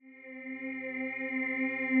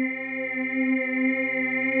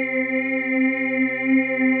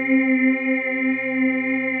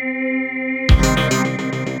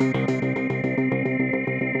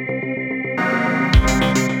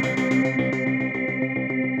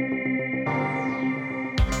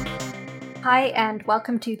Hi, and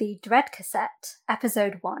welcome to the Dread Cassette,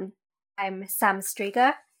 Episode 1. I'm Sam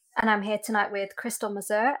Strieger, and I'm here tonight with Crystal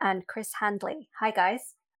Mazur and Chris Handley. Hi,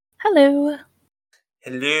 guys. Hello.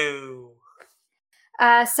 Hello.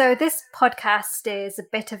 So this podcast is a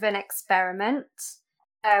bit of an experiment.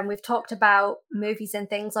 We've talked about movies and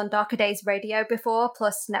things on Darker Days Radio before,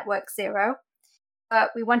 plus Network Zero. But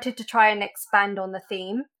we wanted to try and expand on the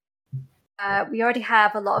theme. We already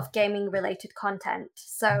have a lot of gaming-related content,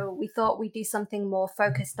 so we thought we'd do something more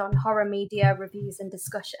focused on horror media, reviews, and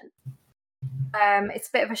discussion. It's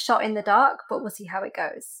a bit of a shot in the dark, but we'll see how it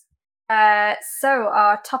goes. So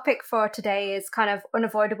our topic for today is kind of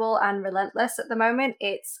unavoidable and relentless at the moment.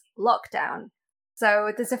 It's lockdown.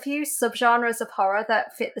 So there's a few subgenres of horror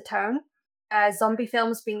that fit the tone, zombie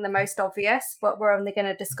films being the most obvious, but we're only going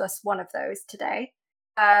to discuss one of those today.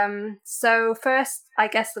 So first, I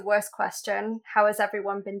guess the worst question, how has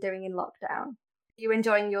everyone been doing in lockdown? Are you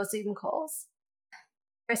enjoying your Zoom calls?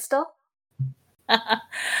 Crystal? I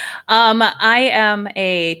am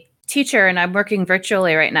a teacher and I'm working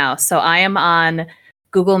virtually right now. So I am on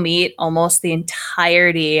Google Meet almost the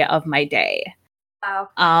entirety of my day.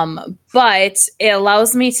 Wow. But it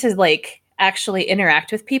allows me to actually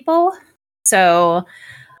interact with people. So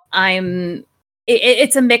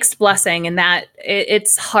it's a mixed blessing in that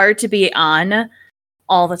it's hard to be on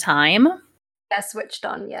all the time. Yeah, switched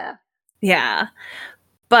on, yeah. Yeah.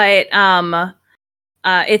 But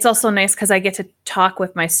it's also nice because I get to talk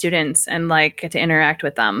with my students and get to interact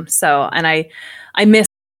with them. So, and I miss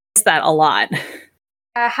that a lot.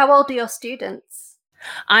 How old are your students?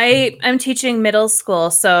 I am teaching middle school.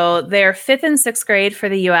 So they're 5th and 6th grade for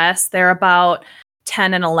the US. They're about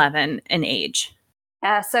 10 and 11 in age.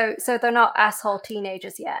 So they're not asshole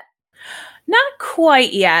teenagers yet. Not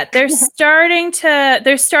quite yet. They're starting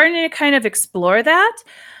to kind of explore that.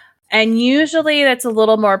 And usually that's a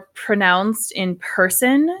little more pronounced in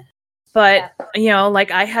person. But,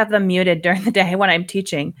 I have them muted during the day when I'm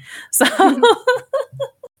teaching. So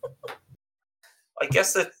I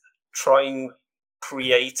guess they're trying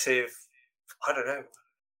creative, I don't know,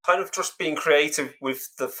 kind of just being creative with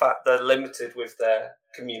the fact they're limited with their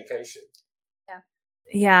communication.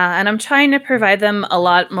 Yeah, and I'm trying to provide them a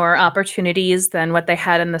lot more opportunities than what they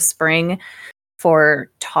had in the spring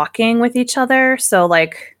for talking with each other. So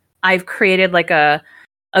I've created a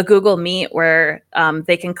Google Meet where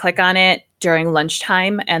they can click on it during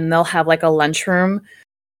lunchtime and they'll have a lunchroom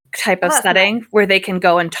type of setting nice. Where they can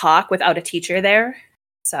go and talk without a teacher there.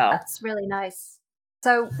 So that's really nice.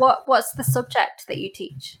 So what's the subject that you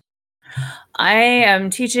teach? I am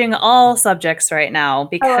teaching all subjects right now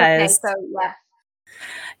because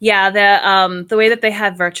the way that they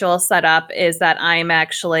have virtual set up is that I'm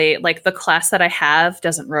actually the class that I have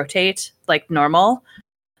doesn't rotate like normal.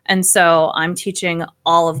 And so I'm teaching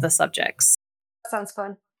all of the subjects. That sounds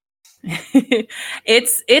fun.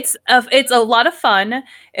 It's a lot of fun.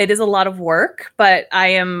 It is a lot of work, but I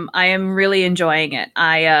am really enjoying it.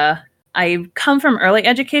 I come from early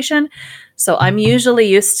education, so I'm usually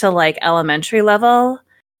used to elementary level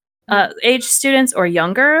age students or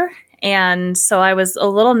younger. And so I was a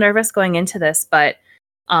little nervous going into this, but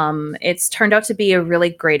it's turned out to be a really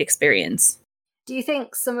great experience. Do you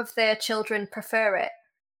think some of their children prefer it?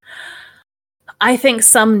 I think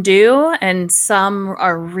some do, and some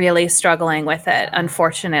are really struggling with it,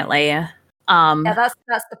 unfortunately. Yeah,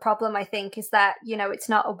 that's the problem, I think, is that, it's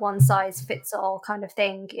not a one-size-fits-all kind of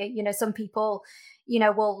thing. Some people,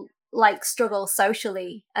 will struggle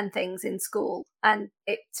socially and things in school, and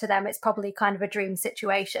to them it's probably kind of a dream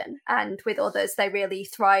situation, and with others they really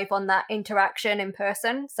thrive on that interaction in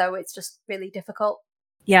person, so it's just really difficult.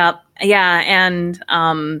 Yeah, and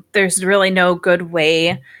there's really no good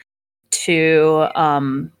way to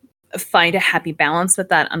find a happy balance with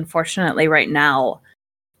that, unfortunately, right now.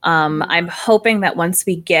 I'm hoping that once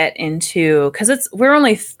we get into, because we're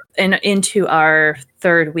only into our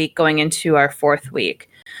 3rd week, going into our 4th week.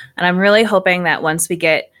 And I'm really hoping that once we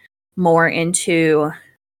get more into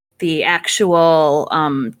the actual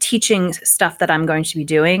teaching stuff that I'm going to be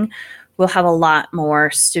doing, we'll have a lot more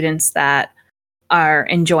students that are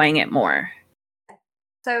enjoying it more.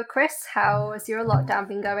 So, Chris, how has your lockdown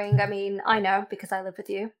been going? I mean, I know because I live with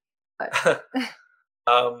you. But...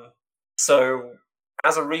 So,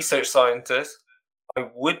 as a research scientist, I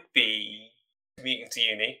would be commuting to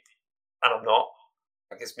uni, and I'm not.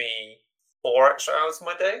 That gives me 4 extra hours of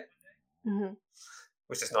my day,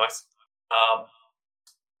 which is nice.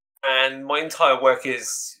 And my entire work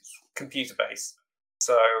is computer-based,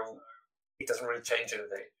 so it doesn't really change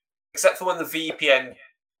anything. Except for when the VPN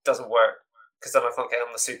doesn't work, because then I can't get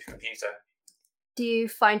on the supercomputer. Do you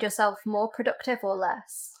find yourself more productive or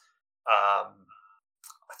less?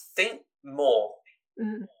 I think more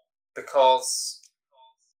because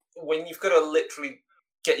when you've got to literally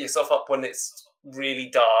get yourself up when it's really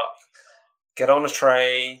dark, get on a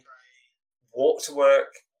train, walk to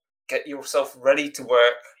work, get yourself ready to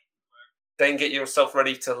work, then get yourself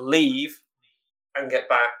ready to leave and get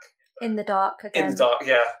back in the dark again. In the dark,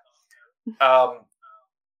 yeah.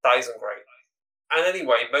 That isn't great. And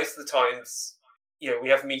anyway, most of the times, we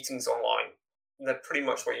have meetings online. And they're pretty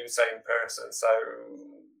much what you would say in person. So,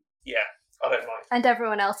 yeah, I don't mind. And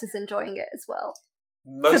everyone else is enjoying it as well.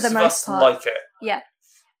 Most of us like it. Yeah.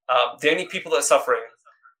 The only people that are suffering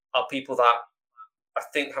are people that I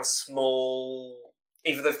think have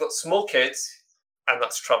either they've got small kids, and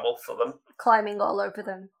that's trouble for them. Climbing all over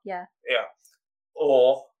them, yeah. Yeah.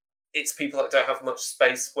 Or it's people that don't have much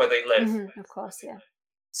space where they live. Of course, yeah.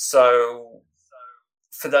 So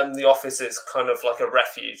for them, the office is kind of like a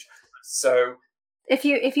refuge. So if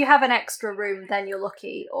you have an extra room, then you're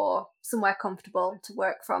lucky, or somewhere comfortable to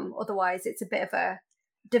work from. Otherwise, it's a bit of a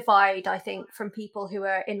divide, I think, from people who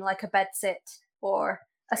are in like a bedsit or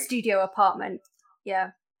a studio apartment.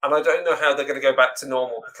 Yeah. And I don't know how they're going to go back to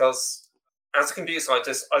normal because as a computer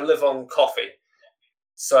scientist, I live on coffee.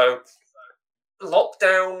 So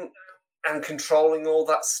lockdown and controlling all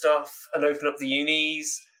that stuff and open up the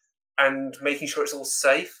unis and making sure it's all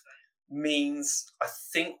safe means I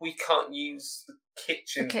think we can't use the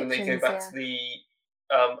kitchens when they go back to the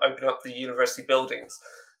open up the university buildings.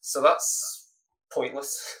 So that's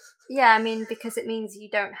pointless. Yeah, I mean, because it means you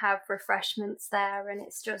don't have refreshments there, and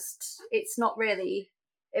it's not really,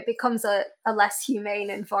 it becomes a less humane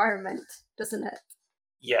environment, doesn't it?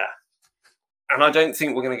 Yeah. And I don't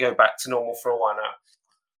think we're going to go back to normal for a while now,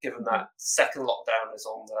 given that second lockdown is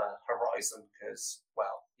on the horizon, because,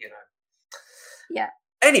 well, Yeah.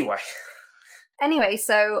 Anyway,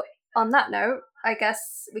 so on that note, I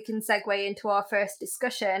guess we can segue into our first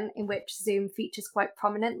discussion in which Zoom features quite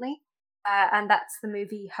prominently. And that's the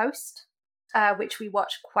movie Host, which we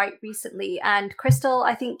watched quite recently. And Crystal,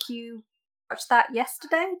 I think you watched that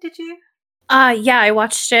yesterday, did you? Yeah, I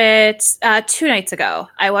watched it 2 nights ago.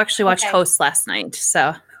 I actually watched Host last night,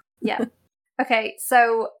 so. Yeah. Okay,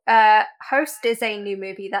 so Host is a new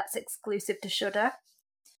movie that's exclusive to Shudder.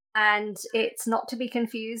 And it's not to be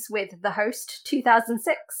confused with The Host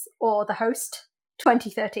 2006 or The Host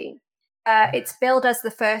 2013. It's billed as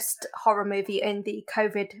the first horror movie in the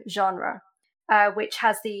COVID genre, which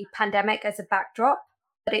has the pandemic as a backdrop,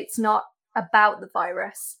 but it's not about the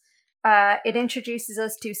virus. It introduces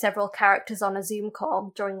us to several characters on a Zoom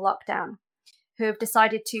call during lockdown who have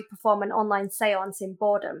decided to perform an online seance in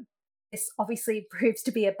boredom. This obviously proves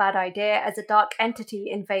to be a bad idea as a dark entity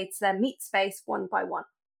invades their meat space one by one.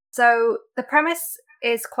 So the premise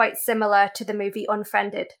is quite similar to the movie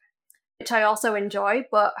Unfriended, which I also enjoy,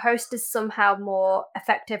 but Host is somehow more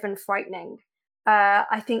effective and frightening.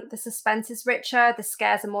 I think the suspense is richer, the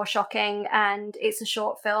scares are more shocking, and it's a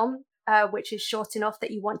short film, which is short enough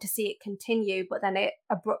that you want to see it continue, but then it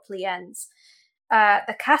abruptly ends.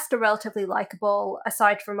 The cast are relatively likeable,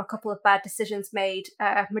 aside from a couple of bad decisions made,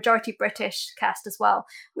 majority British cast as well,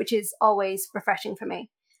 which is always refreshing for me.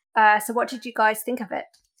 So what did you guys think of it?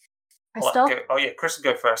 Crystal? Crystal,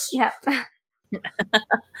 go first. Yeah.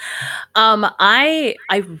 I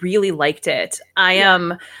really liked it.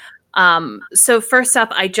 So first up,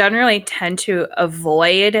 I generally tend to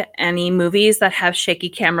avoid any movies that have shaky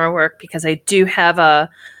camera work because I do have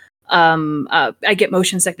I get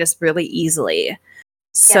motion sickness really easily.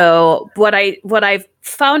 So what I've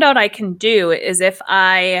found out I can do is if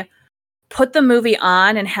I put the movie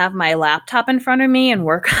on and have my laptop in front of me and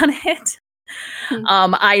work on it,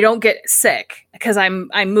 I don't get sick because I'm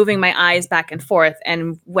moving my eyes back and forth.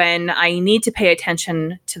 And when I need to pay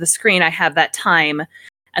attention to the screen, I have that time,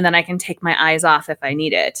 and then I can take my eyes off if I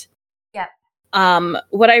need it. Yeah.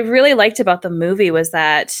 What I really liked about the movie was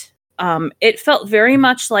that it felt very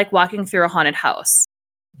much like walking through a haunted house.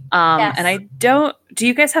 Yes. And do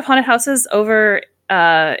you guys have haunted houses over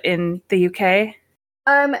in the UK?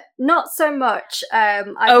 Not so much. I've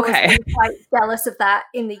always been quite jealous of that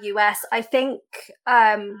in the US. I think,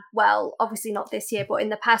 well, obviously not this year, but in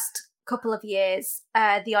the past couple of years,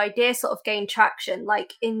 the idea sort of gained traction.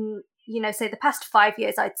 Like in, say the past 5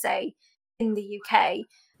 years, I'd say in the UK,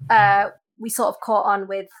 we sort of caught on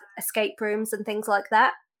with escape rooms and things like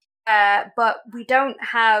that. But we don't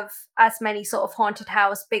have as many sort of haunted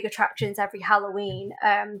house, big attractions every Halloween.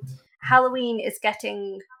 Halloween is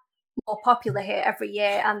getting more popular here every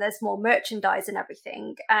year, and there's more merchandise and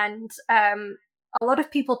everything. And a lot of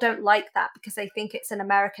people don't like that because they think it's an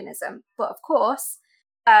Americanism. But of course,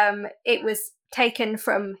 it was taken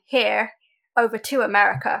from here over to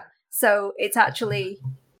America. So it's actually,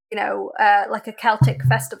 like a Celtic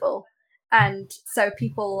festival. And so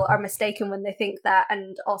people are mistaken when they think that.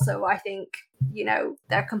 And also, I think,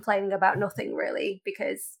 they're complaining about nothing really,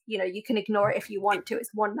 because, you can ignore it if you want to.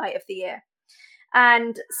 It's one night of the year.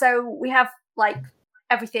 And so we have like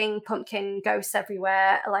everything, pumpkin, ghosts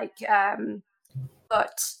everywhere,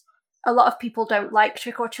 but a lot of people don't like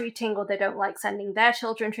trick-or-treating, or they don't like sending their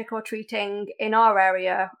children trick-or-treating. In our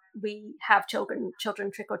area, we have children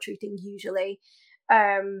trick-or-treating usually.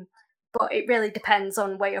 But it really depends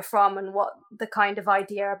on where you're from and what the kind of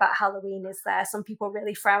idea about Halloween is there. Some people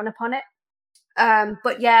really frown upon it.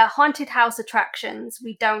 But yeah, haunted house attractions,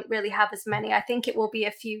 we don't really have as many. I think it will be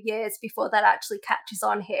a few years before that actually catches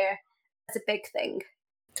on here as a big thing.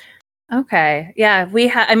 Okay. Yeah, we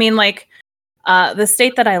have, the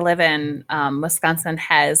state that I live in, Wisconsin,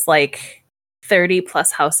 has like 30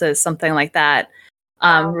 plus houses, something like that.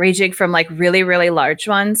 Ranging from like really, really large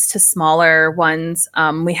ones to smaller ones.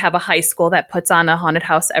 We have a high school that puts on a haunted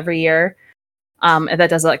house every year. And that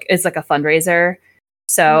does it's like a fundraiser.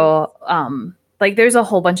 So, there's a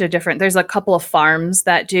whole bunch of there's a couple of farms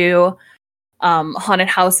that do haunted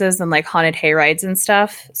houses and like haunted hay rides and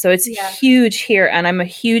stuff. So it's huge here, and I'm a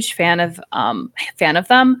huge fan of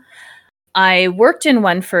them. I worked in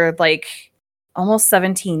one for like almost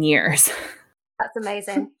 17 years. That's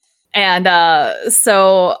amazing. And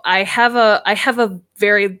so I have a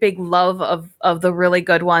very big love of the really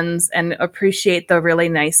good ones and appreciate the really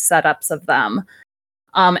nice setups of them.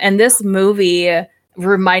 And this movie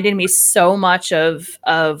reminded me so much of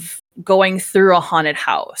going through a haunted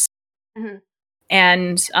house. Mm-hmm.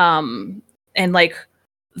 And like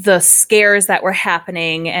the scares that were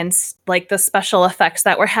happening and like the special effects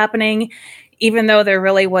that were happening, even though there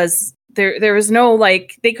really was there was no,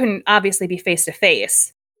 like, they couldn't obviously be face to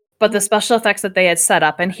face, but the special effects that they had set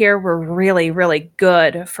up in here were really, really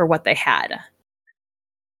good for what they had.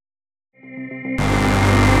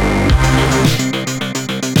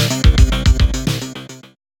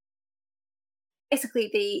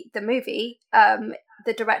 Basically, the movie,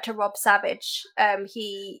 the director Rob Savage,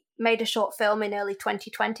 he made a short film in early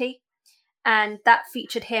 2020, and that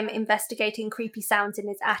featured him investigating creepy sounds in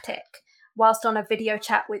his attic whilst on a video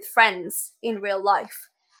chat with friends in real life.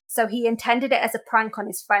 So he intended it as a prank on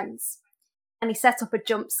his friends, and he set up a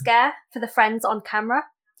jump scare for the friends on camera.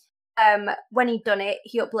 When he'd done it,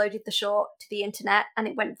 he uploaded the short to the internet and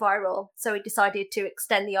it went viral, so he decided to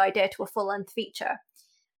extend the idea to a full-length feature.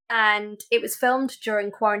 And it was filmed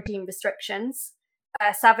during quarantine restrictions.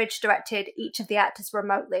 Savage directed each of the actors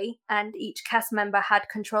remotely, and each cast member had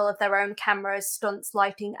control of their own cameras, stunts,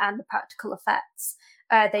 lighting, and the practical effects.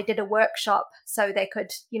 They did a workshop so they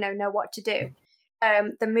could, know what to do.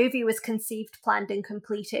 The movie was conceived, planned, and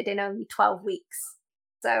completed in only 12 weeks.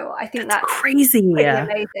 So I think that's crazy. Pretty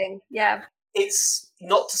amazing. Yeah. It's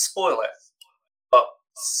not to spoil it, but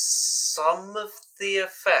some of the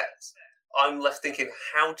effects, I'm left thinking,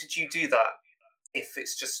 how did you do that? If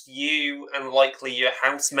it's just you and likely your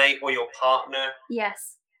housemate or your partner.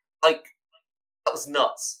 Yes. Like, that was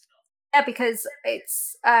nuts. Yeah, because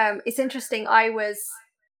it's interesting. I was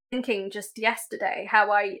thinking just yesterday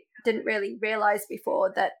how I didn't really realize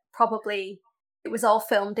before that probably it was all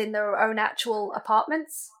filmed in their own actual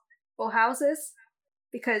apartments or houses,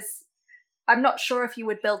 because I'm not sure if you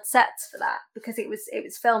would build sets for that, because it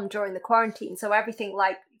was filmed during the quarantine, so everything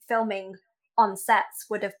like filming on sets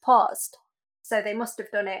would have paused. So they must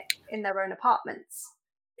have done it in their own apartments,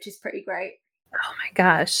 which is pretty great. Oh my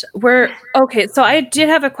gosh. Okay, so I did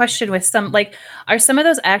have a question with some, like, are some of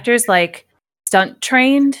those actors like stunt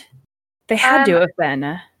trained? They had to have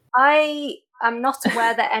been. I am not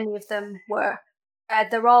aware that any of them were.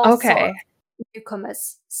 They're all sort of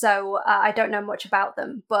newcomers, so I don't know much about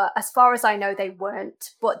them. But as far as I know, they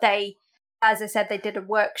weren't. But they, as I said, they did a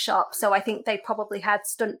workshop, so I think they probably had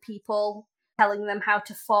stunt people telling them how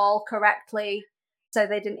to fall correctly so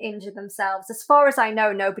they didn't injure themselves. As far as I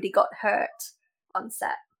know, nobody got hurt on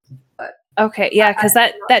set. But okay, yeah, because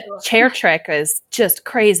that chair trick is just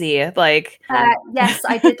crazy. Like, yes,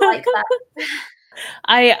 I did like that.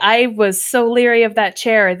 I was so leery of that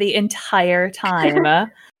chair the entire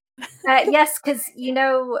time. Yes, because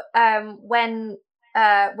when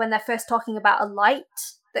they're first talking about a light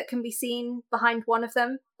that can be seen behind one of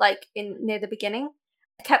them, like near the beginning,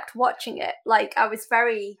 I kept watching it. Like, I was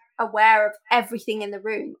very aware of everything in the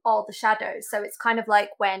room, all the shadows. So it's kind of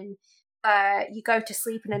like when you go to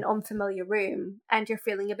sleep in an unfamiliar room and you're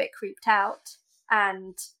feeling a bit creeped out,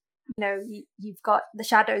 and you've got the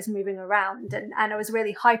shadows moving around, and I was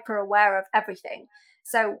really hyper aware of everything.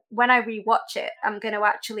 So when I rewatch it, I'm going to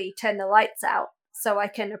actually turn the lights out so I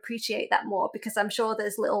can appreciate that more, because I'm sure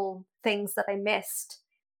there's little things that I missed.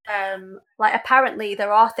 Like apparently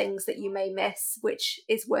there are things that you may miss, which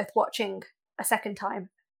is worth watching a second time.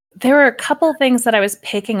 There were a couple things that I was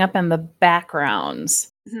picking up in the backgrounds.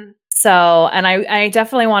 Mm-hmm. So, and I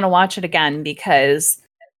definitely want to watch it again because,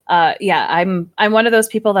 I'm one of those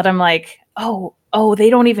people that I'm like, oh, they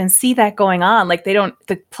don't even see that going on. Like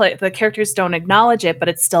the characters don't acknowledge it, but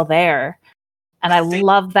it's still there. And I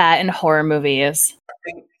love that in horror movies. I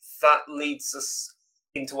think that leads us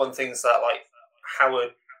into one thing that like Howard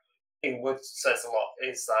Wood says a lot,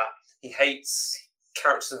 is that he hates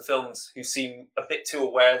characters in films who seem a bit too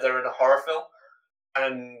aware they're in a horror film,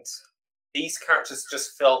 and these characters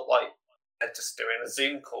just felt like they're just doing a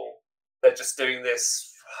Zoom call. They're just doing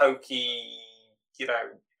this hokey,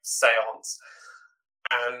 seance.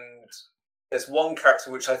 And there's one character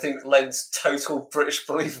which I think lends total British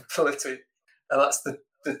believability, and that's the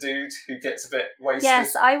dude who gets a bit wasted.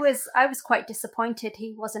 Yes, I was quite disappointed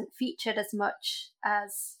he wasn't featured as much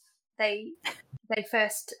as they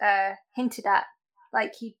first hinted at.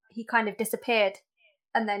 Like he kind of disappeared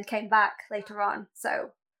and then came back later on.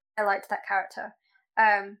 So I liked that character.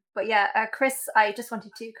 But yeah, Chris, I just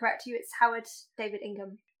wanted to correct you. It's Howard David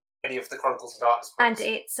Ingham. Any of the Chronicles of Darkness books. And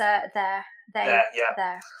it's there.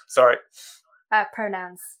 Sorry.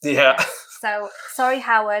 Pronouns. Yeah. So sorry,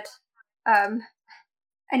 Howard.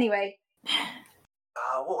 Anyway.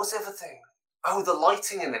 What was the other thing? Oh, the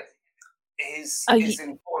lighting in it is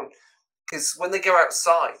important, because when they go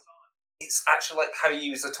outside, it's actually like how you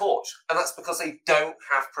use a torch, and that's because they don't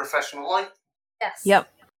have professional light. Yes. Yep.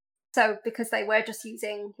 So because they were just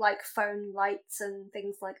using like phone lights and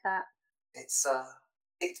things like that. It's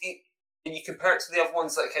when you compare it to the other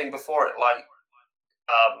ones that came before it, like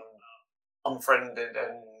Unfriended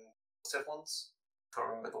and what's the other ones? Can't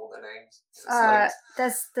remember all their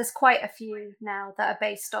names. There's quite a few now that are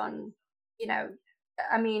based on,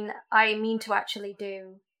 I mean to actually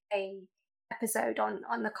do a episode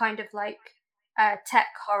on the kind of like tech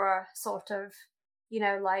horror sort of,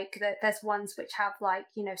 like there's ones which have like,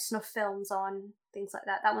 snuff films on, things like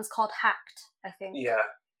that. That one's called Hacked, I think. Yeah.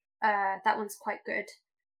 That one's quite good.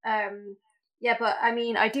 Yeah, but I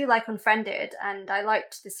mean, I do like Unfriended, and I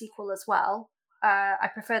liked the sequel as well. I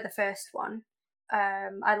prefer the first one.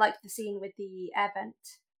 I liked the scene with the air vent,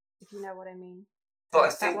 if you know what I mean. But I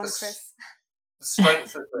think the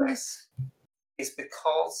strength of this is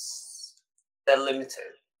because they're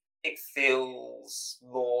limited. It feels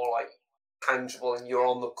more like tangible, and you're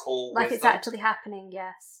on the call. Like with it's them. Actually happening,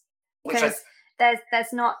 yes. Because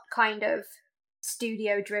there's not kind of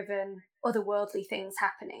studio-driven, otherworldly things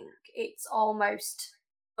happening. It's almost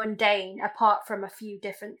mundane, apart from a few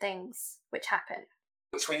different things which happen.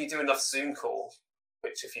 Which, when you do enough Zoom calls,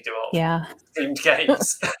 which if you do all themed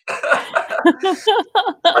games, bring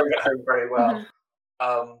it home very well.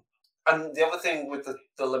 Mm-hmm. And the other thing with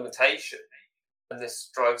the limitation, and this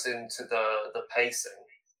drives into the pacing,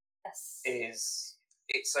 is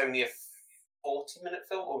it's only a 40-minute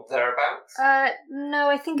film or thereabouts. No,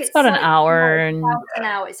 I think it's about an hour. An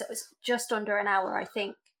hour. It was just under an hour, I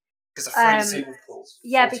think. Because of 3 Zoom calls.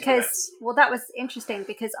 Yeah, because that was interesting,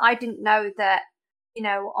 because I didn't know that,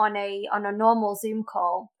 on a normal Zoom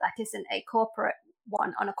call that isn't a corporate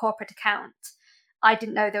one, on a corporate account, I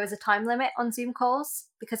didn't know there was a time limit on Zoom calls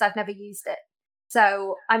because I've never used it.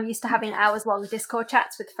 So I'm used to having hours-long Discord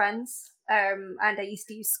chats with friends, and I used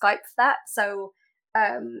to use Skype for that. So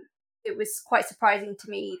it was quite surprising to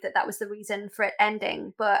me that was the reason for it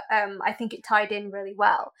ending. But I think it tied in really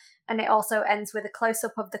well. And it also ends with a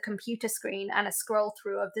close-up of the computer screen and a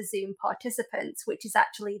scroll-through of the Zoom participants, which is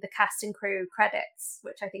actually the cast and crew credits,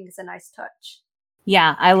 which I think is a nice touch.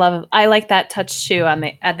 Yeah, I like that touch too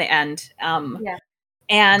at the end. Yeah.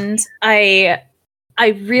 And I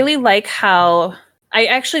really like how I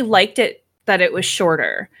actually liked it that it was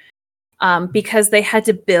shorter, because they had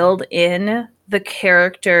to build in the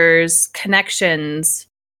characters' connections,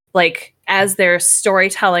 like as they're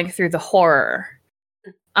storytelling through the horror.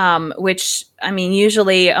 Which, I mean,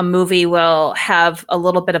 usually a movie will have a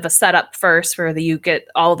little bit of a setup first where you get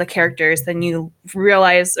all the characters, then you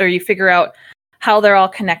realize or you figure out how they're all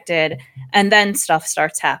connected, and then stuff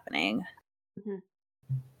starts happening. Mm-hmm.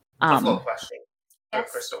 I've got a question,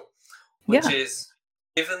 Crystal, which is,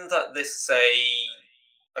 given that this is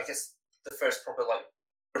I guess the first proper like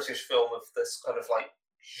British film of this kind of like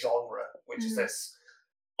genre, which is this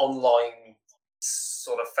online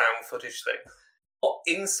sort of found footage thing, what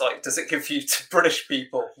insight does it give you to British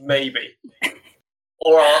people, maybe?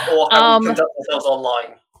 or how we conduct ourselves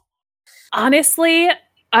online? Honestly,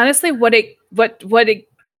 what it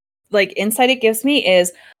like insight it gives me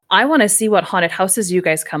is I want to see what haunted houses you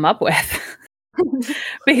guys come up with.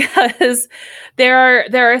 Because there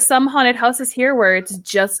are some haunted houses here where it's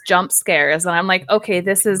just jump scares, and I'm like, okay,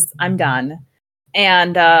 I'm done.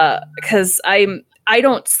 And because I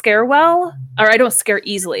don't scare well, or I don't scare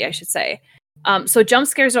easily, I should say. So jump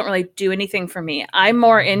scares don't really do anything for me. I'm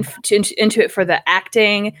more into it for the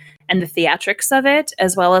acting and the theatrics of it,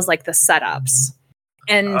 as well as like the setups.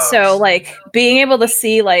 And so like being able to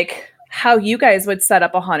see like how you guys would set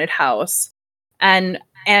up a haunted house and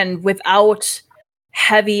without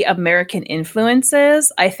heavy American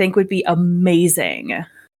influences, I think would be amazing.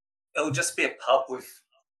 It'll just be a pub with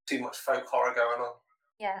too much folk horror going on.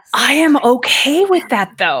 Yes. I am okay with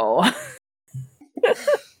that though.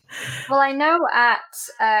 Well, I know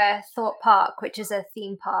at Thorpe Park, which is a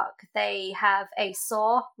theme park, they have a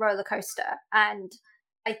Saw roller coaster, and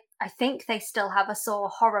I think they still have a Saw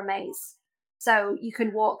horror maze. So you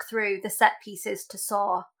can walk through the set pieces to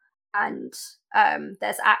Saw, and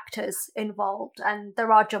there's actors involved, and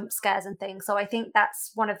there are jump scares and things. So I think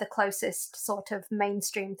that's one of the closest sort of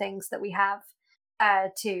mainstream things that we have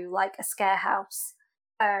to like a scare house.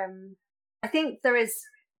 I think there is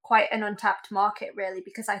quite an untapped market, really,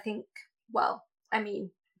 because I think, well, I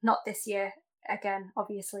mean, not this year again,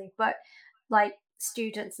 obviously, but like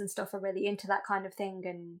students and stuff are really into that kind of thing,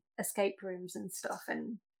 and escape rooms and stuff.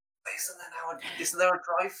 And isn't there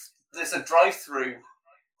there's a drive-through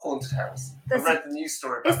haunted house? I read the news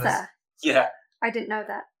story about this. There? Yeah. I didn't know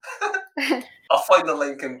that. I'll find the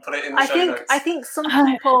link and put it in the show notes. I think some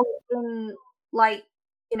people in like,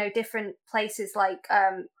 you know, different places, like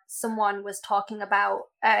someone was talking about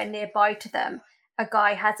nearby to them, a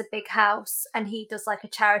guy has a big house and he does like a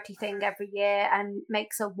charity thing every year and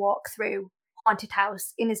makes a walk through haunted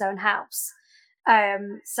house in his own house.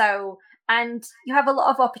 So, and you have a lot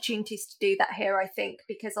of opportunities to do that here, I think,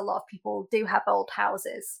 because a lot of people do have old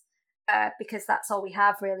houses, because that's all we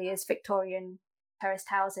have really is Victorian terraced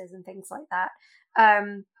houses and things like that.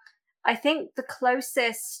 I think the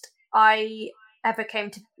closest I ever came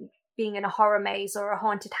to being in a horror maze or a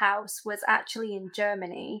haunted house was actually in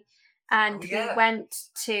Germany, and we went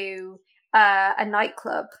to a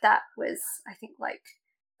nightclub that was, I think, like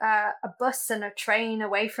a bus and a train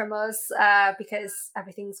away from us, because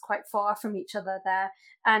everything's quite far from each other there.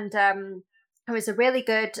 And it was a really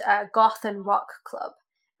good goth and rock club,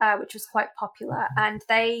 which was quite popular, and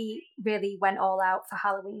they really went all out for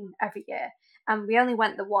Halloween every year. And we only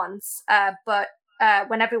went the once, but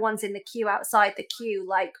when everyone's in the queue outside, the queue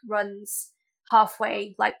like runs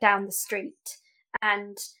halfway like down the street,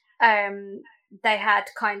 and they had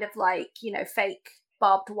kind of like, you know, fake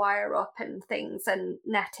barbed wire up and things and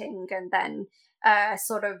netting, and then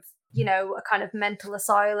sort of, you know, a kind of mental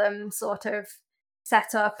asylum sort of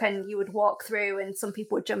set up, and you would walk through and some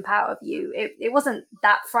people would jump out of you. It wasn't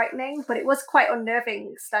that frightening, but it was quite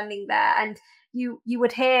unnerving standing there, and you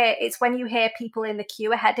would hear, it's when you hear people in the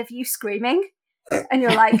queue ahead of you screaming and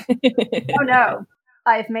you're like, oh no,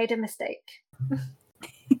 I've made a mistake.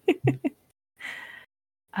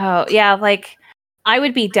 Oh yeah, like I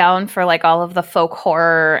would be down for like all of the folk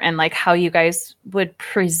horror and like how you guys would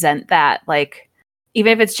present that, like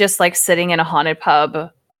even if it's just like sitting in a haunted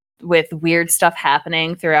pub with weird stuff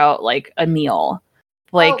happening throughout like a meal.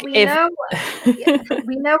 Like we know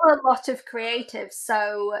a lot of creatives,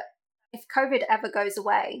 so if COVID ever goes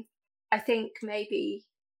away, I think maybe,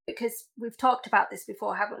 because we've talked about this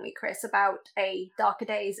before, haven't we, Chris, about a Darker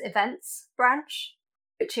Days events branch,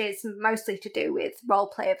 which is mostly to do with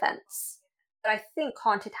roleplay events. But I think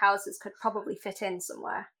haunted houses could probably fit in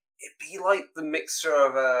somewhere. It'd be like the mixture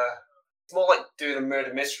of it's more like doing a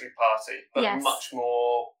murder mystery party, but much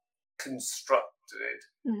more constructed,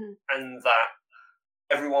 and that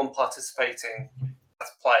everyone participating as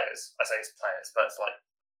players, I say it's players, but it's like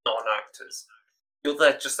non-actors. You're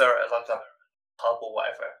there just there at like a pub or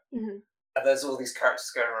whatever, and there's all these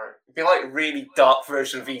characters going around. It'd be like a really dark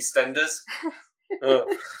version of EastEnders. Well,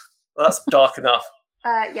 that's dark enough.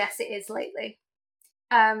 Yes, it is lately.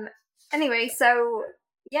 Anyway, so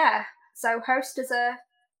yeah, so host is a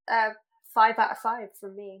 5 out of 5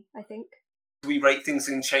 from me, I think. Do we rate things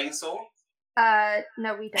in Chainsaw?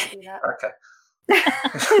 No, we don't do that. Okay.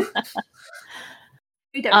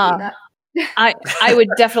 We don't do that. I would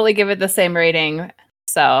definitely give it the same rating.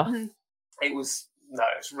 So it was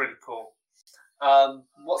really cool.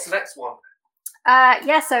 What's the next one?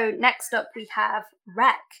 So next up we have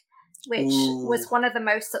Wreck, which was one of the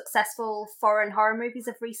most successful foreign horror movies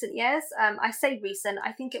of recent years. I say recent,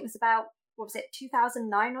 I think it was about,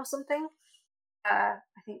 2009 or something? I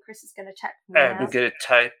think Chris is going to check. We're good at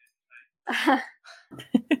type.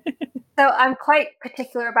 So I'm quite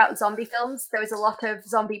particular about zombie films. There was a lot of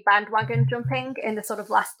zombie bandwagon jumping in the sort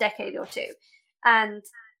of last decade or two. And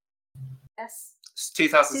yes. It's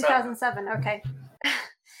 2007. 2007, okay.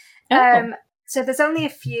 Oh. So there's only a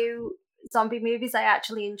few zombie movies I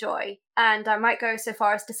actually enjoy, and I might go so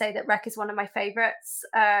far as to say that Wreck is one of my favorites.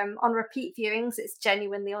 On repeat viewings, it's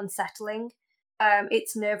genuinely unsettling.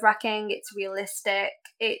 It's nerve-wracking, it's realistic,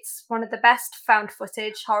 it's one of the best found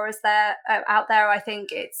footage horrors out there. I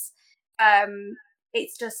think it's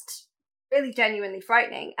just really genuinely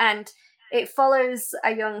frightening, and it follows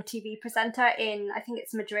a young TV presenter in, I think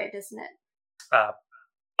it's Madrid, isn't it?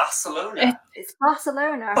 Barcelona. It's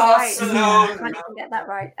Barcelona. Barcelona. Right. I can get that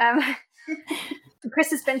right. Chris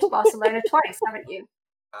has been to Barcelona twice, haven't you?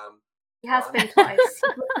 He has been twice. He's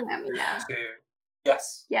looking at me now.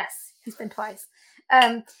 Yes. Yes, he's been twice.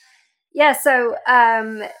 So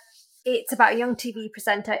it's about a young TV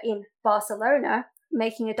presenter in Barcelona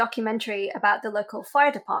making a documentary about the local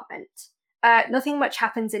fire department. Nothing much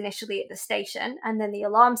happens initially at the station, and then the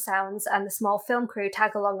alarm sounds and the small film crew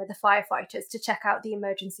tag along with the firefighters to check out the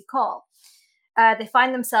emergency call. They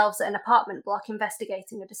find themselves at an apartment block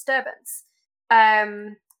investigating a disturbance.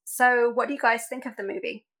 So what do you guys think of the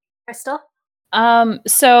movie? Crystal?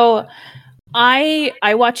 So I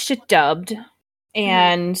watched it dubbed,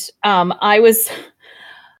 and I was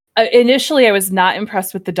initially I was not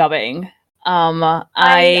impressed with the dubbing. I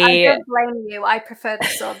don't blame you. I prefer the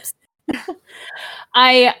subs.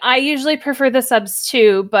 I usually prefer the subs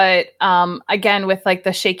too, but again, with like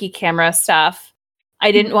the shaky camera stuff,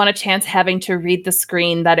 I didn't want a chance having to read the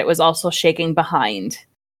screen that it was also shaking behind.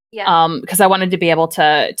 Yeah. Because I wanted to be able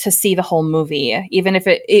to see the whole movie, even if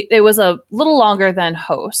it was a little longer than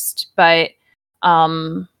Host. But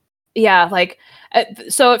yeah, like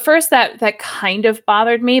so at first that kind of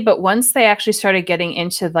bothered me, but once they actually started getting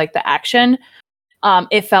into like the action,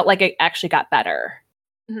 it felt like it actually got better.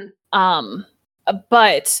 Mm-hmm.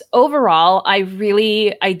 But overall, I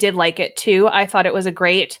did like it too. I thought it was a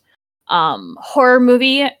great horror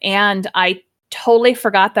movie, and I totally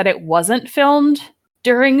forgot that it wasn't filmed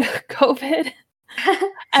during COVID.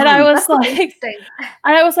 And I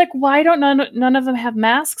was like, why don't none of them have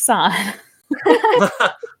masks on?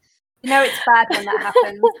 It's bad when that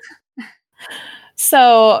happens.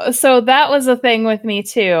 So that was a thing with me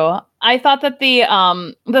too. I thought that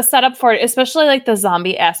the setup for it, especially like the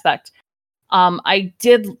zombie aspect, I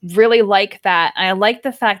did really like that. I liked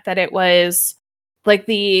the fact that it was like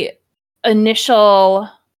the initial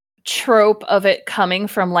trope of it coming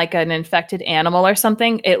from like an infected animal or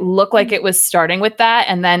something. It looked like it was starting with that,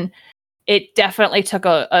 and then it definitely took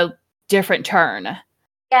a different turn.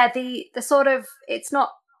 Yeah, the sort of, it's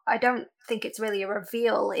not, I don't think it's really a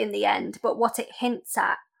reveal in the end, but what it hints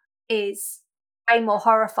at is way more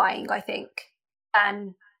horrifying, I think,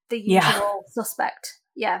 than the usual suspect.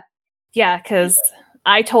 Yeah. Yeah, because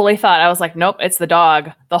I totally thought, I was like, nope, it's the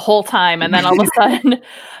dog the whole time. And then all of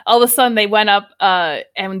a sudden they went up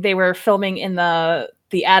and they were filming in the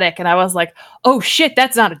attic, and I was like, oh shit,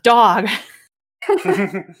 that's not a dog.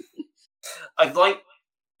 I like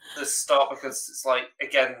the start because it's like,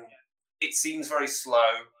 again, it seems very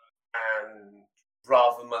slow and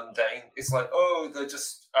rather mundane. It's like, oh, they're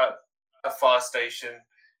just at a fire station,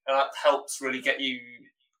 and that helps really get you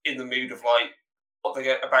in the mood of like what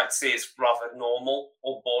they're about to see is rather normal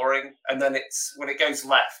or boring. And then it's when it goes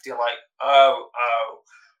left, you're like, oh,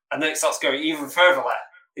 and then it starts going even further left.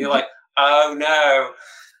 You're like, oh no.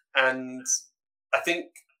 And I think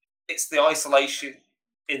it's the isolation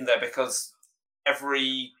in there because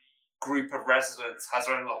every group of residents has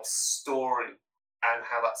their own little story and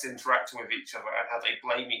how that's interacting with each other and how they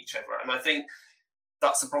blame each other. And I think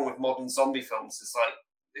that's the problem with modern zombie films. It's like,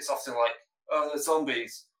 it's often like, oh, they're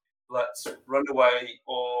zombies, let's run away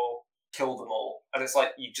or kill them all. And it's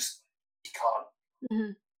like, you can't.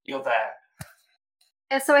 Mm-hmm. You're there.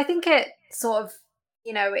 Yeah, so I think it sort of,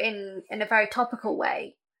 in a very topical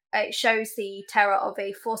way, it shows the terror of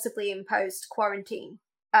a forcibly imposed quarantine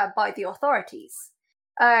by the authorities.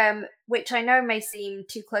 Which I know may seem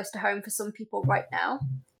too close to home for some people right now,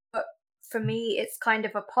 but for me, it's kind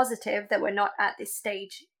of a positive that we're not at this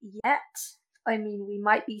stage yet. I mean, we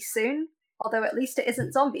might be soon, although at least it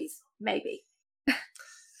isn't zombies, maybe.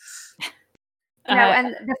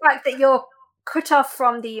 And the fact that you're cut off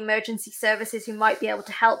from the emergency services who might be able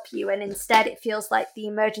to help you, and instead it feels like the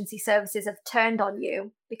emergency services have turned on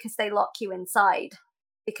you because they lock you inside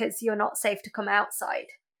because you're not safe to come outside.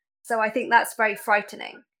 So I think that's very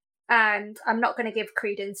frightening. And I'm not going to give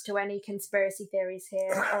credence to any conspiracy theories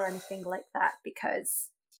here or anything like that, because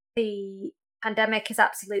the pandemic is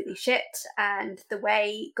absolutely shit and the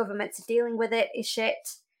way governments are dealing with it is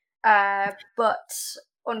shit. But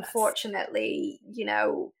unfortunately,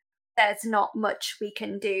 there's not much we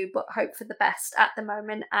can do but hope for the best at the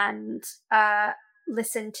moment and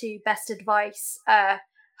listen to best advice,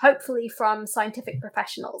 hopefully from scientific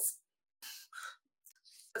professionals.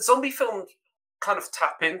 Zombie films kind of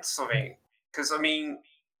tap into something, because, I mean,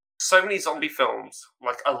 so many zombie films,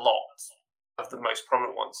 like a lot of the most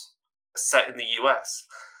prominent ones, are set in the US.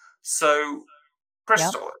 So,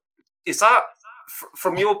 Crystal, is that,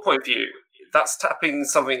 from your point of view, that's tapping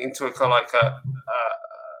something into a kind of like I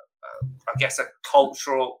guess a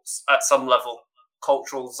cultural, at some level,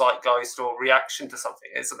 cultural zeitgeist or reaction to something,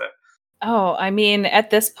 isn't it? Oh, I mean, at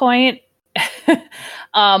this point,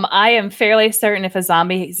 I am fairly certain if a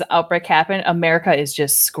zombie outbreak happened, America is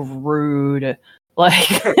just screwed.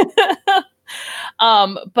 Like,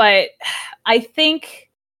 but I think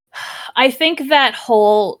that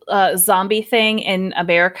whole zombie thing in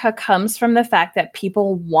America comes from the fact that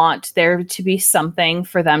people want there to be something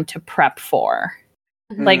for them to prep for.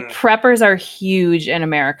 Like, preppers are huge in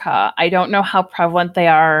America. I don't know how prevalent they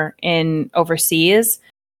are in overseas,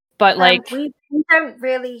 but like we don't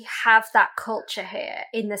really have that culture here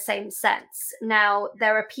in the same sense. Now,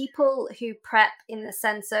 there are people who prep in the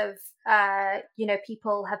sense of,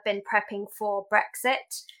 people have been prepping for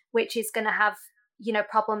Brexit, which is going to have,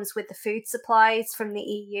 problems with the food supplies from the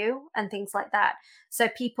EU and things like that. So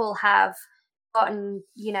people have gotten,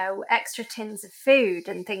 extra tins of food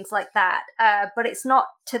and things like that. But it's not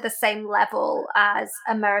to the same level as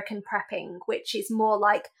American prepping, which is more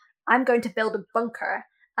like, I'm going to build a bunker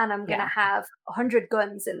and I'm going to have 100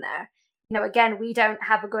 guns in there. Again, we don't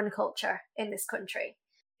have a gun culture in this country.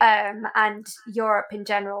 And Europe in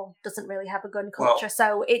general doesn't really have a gun culture.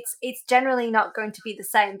 So it's generally not going to be the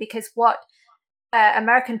same, because what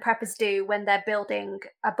American preppers do when they're building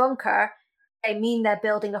a bunker, they mean they're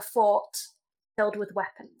building a fort filled with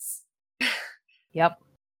weapons. Yep.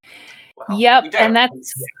 Yep. And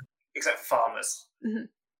that's... Except farmers.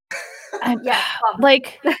 Mm-hmm.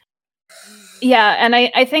 Like... Yeah, and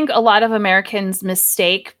I think a lot of Americans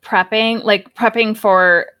mistake prepping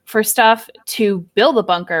for stuff to build a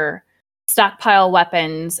bunker, stockpile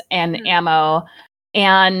weapons and ammo,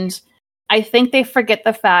 and I think they forget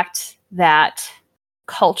the fact that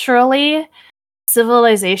culturally,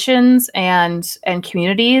 civilizations and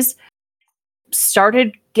communities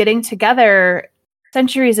started getting together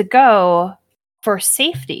centuries ago for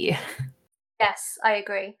safety. Yes, I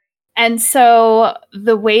agree. And so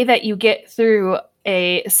the way that you get through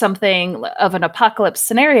something of an apocalypse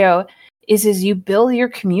scenario is you build your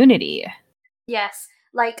community. Yes,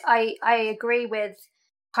 like I agree with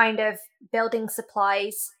kind of building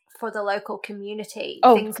supplies for the local community.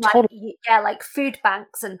 Oh, things totally. like food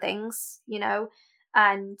banks and things,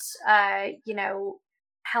 and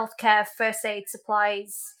healthcare, first aid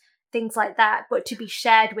supplies, things like that, but to be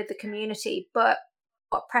shared with the community. But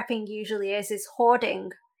what prepping usually is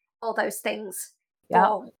hoarding all those things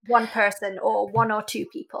for one person or one or two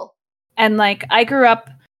people. And like, I grew up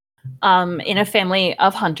in a family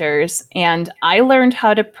of hunters, and I learned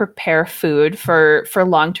how to prepare food for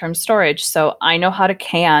long-term storage. So I know how to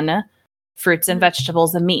can fruits and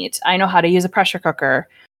vegetables and meat. I know how to use a pressure cooker.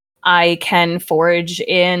 I can forage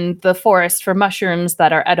in the forest for mushrooms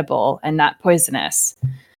that are edible and not poisonous.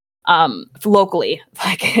 Locally,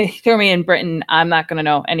 like, throw me in Britain, I'm not going to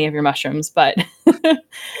know any of your mushrooms, but if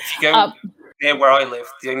you go near where I live,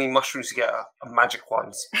 the only mushrooms you get are magic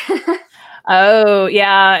ones. Oh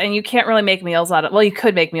yeah, and you can't really make meals out of. Well, you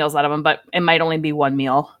could make meals out of them, but it might only be one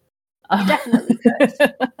meal. You definitely could.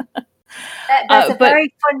 There's a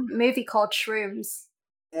very fun movie called Shrooms,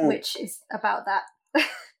 which is about that.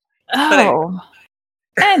 Oh,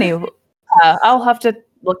 anyway, I'll have to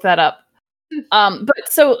look that up. But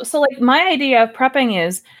so like, my idea of prepping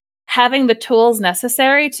is having the tools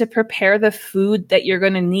necessary to prepare the food that you're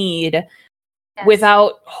going to need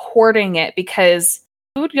without hoarding it, because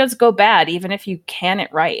food does go bad even if you can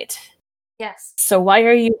it right. Yes. So why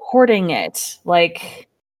are you hoarding it? Like,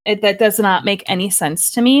 that does not make any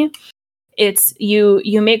sense to me. It's you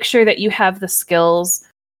make sure that you have the skills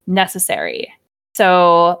necessary.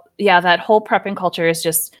 So yeah, that whole prepping culture is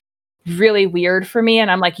just really weird for me, and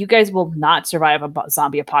I'm like, you guys will not survive a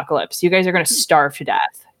zombie apocalypse. You guys are going to starve to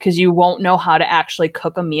death because you won't know how to actually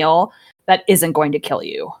cook a meal that isn't going to kill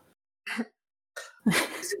you.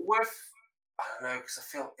 Is it worth? I don't know, because I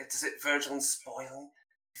feel, does it verge on spoiling?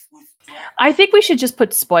 I think we should just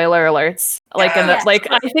put spoiler alerts. I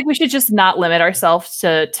think we should just not limit ourselves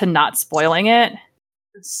to not spoiling it.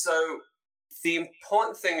 So the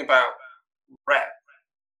important thing about rep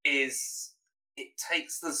is it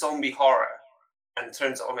takes the zombie horror and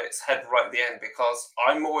turns it on its head right at the end, because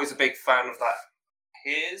I'm always a big fan of that.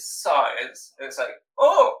 Here's science, and it's like,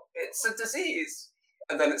 oh, it's a disease,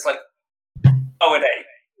 and then it's like, oh, it ain't.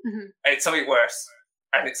 Mm-hmm. It's something worse,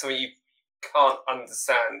 and it's something you can't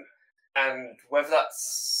understand. And whether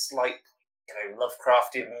that's like,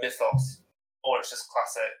 Lovecraftian mythos, or it's just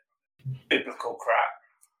classic biblical crap.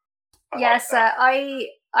 Yes, I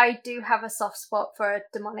do have a soft spot for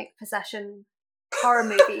demonic possession horror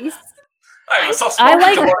movies. I have a soft spot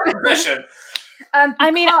for demonic possession.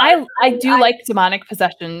 I do like demonic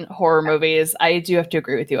possession horror movies. I do have to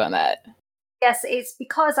agree with you on that. Yes, it's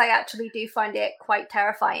because I actually do find it quite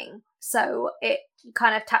terrifying. So it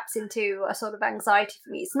kind of taps into a sort of anxiety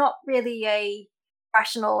for me. It's not really a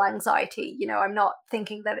rational anxiety, I'm not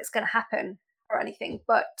thinking that it's going to happen or anything,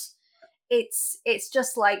 but it's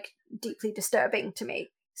just like deeply disturbing to me.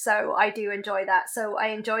 So I do enjoy that. So I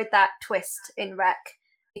enjoyed that twist in Rec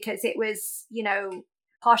because it was,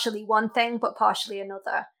 partially one thing, but partially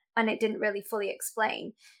another, and it didn't really fully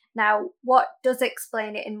explain. Now, what does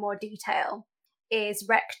explain it in more detail is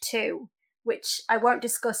Rec 2, which I won't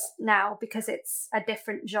discuss now because it's a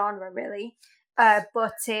different genre, really.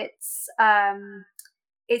 But it's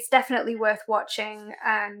definitely worth watching,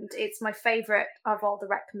 and it's my favourite of all the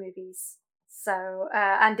Rec movies. So,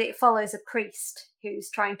 and it follows a priest who's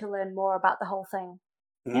trying to learn more about the whole thing.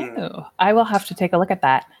 Oh, I will have to take a look at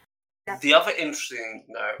that. The other interesting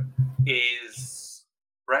note is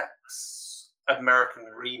Rec's American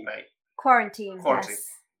remake. Quarantine. Yes.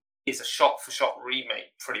 Is a shot-for-shot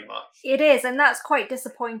remake, pretty much. It is, and that's quite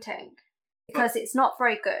disappointing because it's not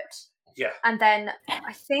very good. Yeah. And then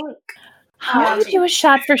I think... How do you do a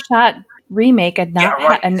shot-for-shot remake and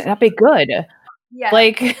not be good? Yeah.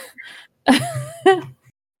 Like...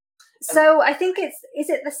 So I think is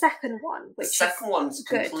it the second one? The second one's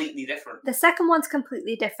completely different. The second one's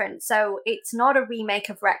completely different. So it's not a remake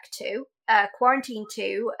of Rec 2. Quarantine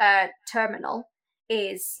 2, Terminal,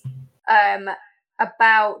 is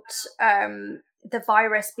about the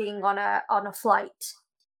virus being on a flight,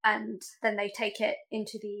 and then they take it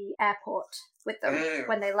into the airport with them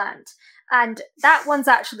when they land. And that one's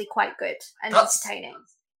actually quite good and entertaining.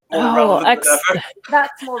 That's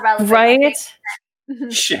more relevant. Right?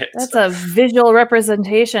 Shit. That's a visual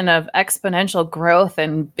representation of exponential growth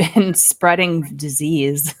and spreading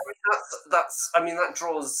disease. That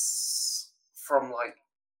draws from like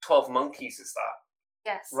 12 Monkeys, is that?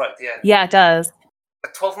 Yes. Right at the end. Yeah, it does. A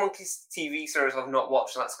 12 Monkeys TV series I've not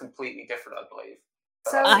watched, and that's completely different, I believe.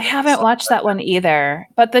 So I haven't watched that one either.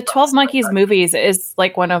 But the 12 Monkeys movies is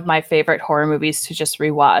like one of my favorite horror movies to just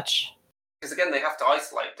rewatch. Because again, they have to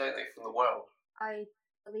isolate, don't they, from the world? I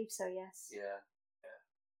believe so, yes. Yeah.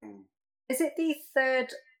 Is it the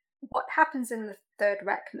third... What happens in the third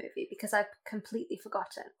Rec movie? Because I've completely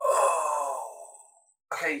forgotten. Oh,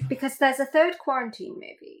 okay. Because there's a third Quarantine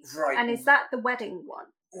movie. Right. And is that the wedding one?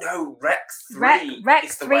 No, Rec 3 Rec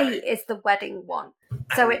is the 3 wedding. is the wedding one.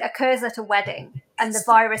 So it occurs at a wedding, and the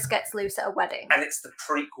virus gets loose at a wedding. And it's the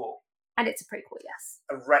prequel. And it's a prequel, yes.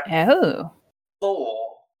 And Rec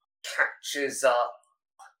 4 catches up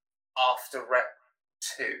after Rec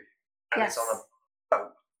 2. And it's on a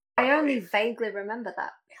boat. I only vaguely remember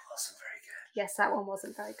that. It wasn't very good. Yes, that one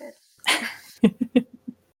wasn't very good.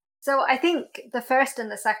 So I think the first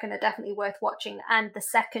and the second are definitely worth watching, and the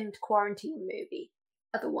second Quarantine movie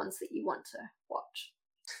are the ones that you want to watch.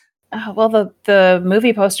 Well, the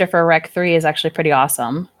movie poster for Rec 3 is actually pretty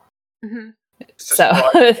awesome. Mm-hmm. So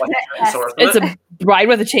it's a bride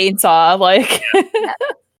with a chainsaw, like. Yeah.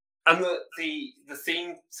 And the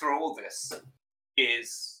theme through all this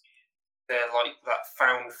is they're like that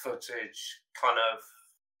found footage kind of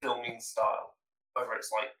filming style, whether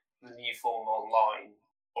it's like the new form online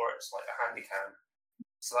or it's like a handycam.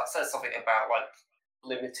 So that says something about like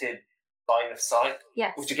limited line of sight,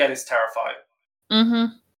 yes, which again is terrifying.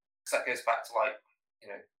 Mm-hmm. So that goes back to like,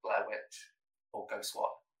 Blair Witch or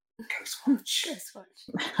Ghostwatch. Ghostwatch.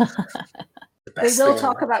 We will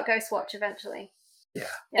talk about Ghostwatch eventually. Yeah.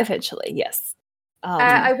 Eventually, yes.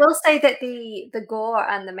 I will say that the gore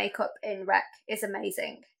and the makeup in Rec is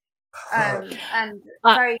amazing, and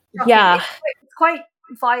very shocking. Yeah. It's quite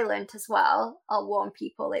violent as well. I'll warn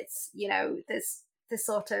people. It's there's this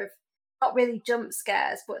sort of not really jump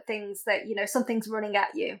scares, but things that something's running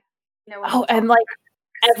at you. And like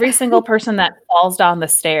every single person that falls down the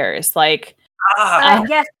stairs, like.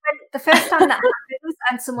 Yes, the first time that happens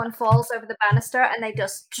and someone falls over the banister and they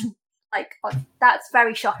just that's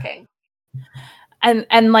very shocking.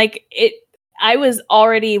 And like I was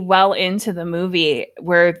already well into the movie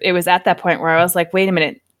where it was at that point where I was like, wait a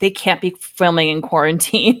minute, they can't be filming in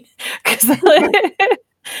quarantine because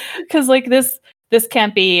like this this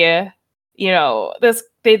can't be, this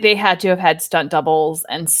they had to have had stunt doubles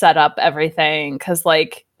and set up everything because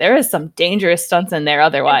like there is some dangerous stunts in there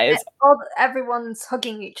otherwise. Everyone's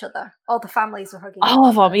hugging each other. All the families were hugging all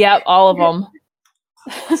of them. Yeah, all of them.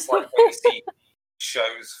 It's like when you see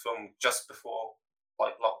shows from just before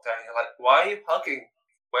like lockdown, you're like, why are you hugging?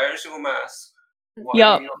 Where is your mask? Why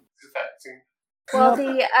are you not disinfecting? Well,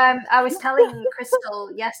 I was telling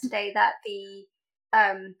Crystal yesterday that the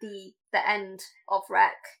end of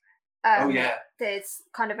Rec, there's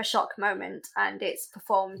kind of a shock moment, and it's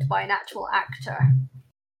performed by an actual actor,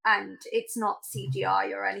 and it's not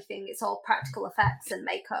CGI or anything. It's all practical effects and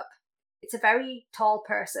makeup. It's a very tall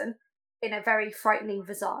person in a very frightening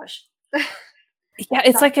visage. Yeah,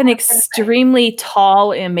 it's like an extremely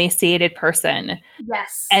tall, emaciated person.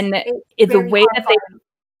 Yes, and the way that they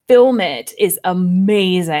film it is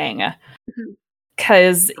amazing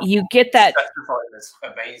because you get that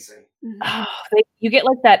amazing. You get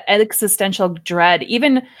like that existential dread.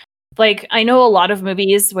 Even like I know a lot of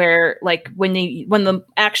movies where like when the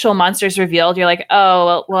actual monster is revealed, you're like,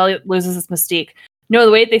 oh well, it loses its mystique. No,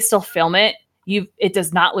 the way they still film it, it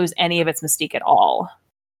does not lose any of its mystique at all.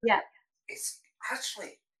 Yeah, it's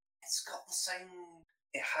got the same.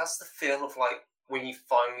 It has the feel of like when you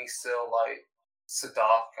finally see like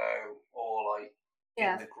Sadako or like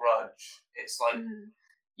in The Grudge. It's like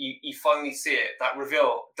you finally see it. That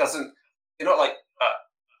reveal doesn't. You're not like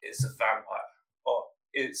it's a vampire or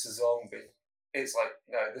it's a zombie. It's like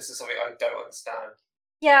no, this is something I don't understand.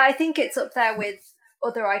 Yeah, I think it's up there with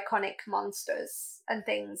other iconic monsters and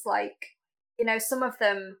things like some of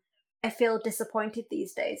them. I feel disappointed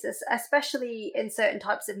these days, especially in certain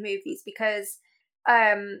types of movies, because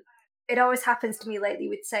it always happens to me lately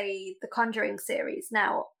with, say, the Conjuring series.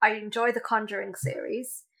 Now, I enjoy the Conjuring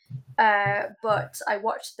series, but I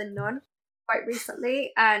watched The Nun quite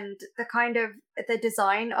recently, and the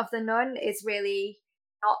design of the nun is really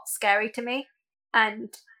not scary to me,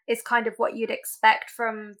 and it's kind of what you'd expect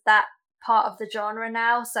from that part of the genre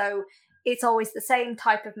now. So it's always the same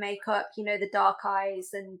type of makeup, the dark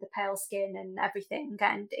eyes and the pale skin and everything,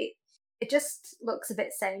 and it just looks a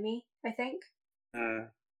bit samey, I think.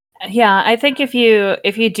 Yeah, I think if you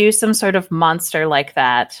do some sort of monster like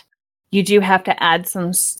that, you do have to add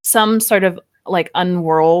some sort of like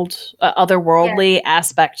otherworldly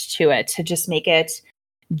aspect to it to just make it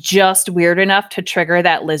just weird enough to trigger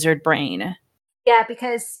that lizard brain. Yeah,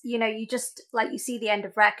 because you just like you see the end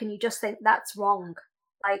of Rec and you just think that's wrong.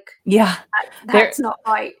 Like, that's not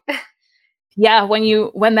right. Yeah,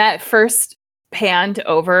 when that first panned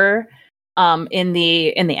over in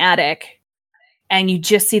the attic and you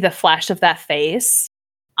just see the flash of that face,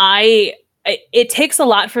 it takes a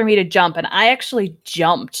lot for me to jump, and I actually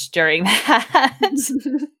jumped during that.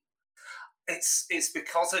 It's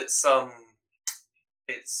because it's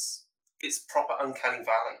proper uncanny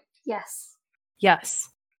valley. Yes.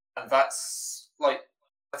 And that's like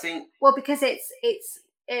I think because it's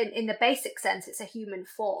in the basic sense, it's a human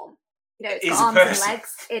form. It's got arms and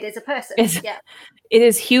legs. It is a person. It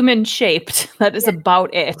is human shaped. That is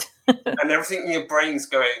about it. And everything in your brain's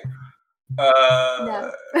going,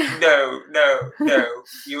 no.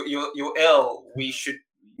 You're ill. We should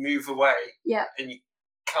move away. Yeah. And you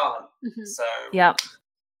can't. So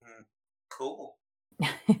cool.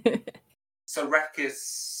 So Rec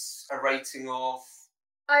is a rating of,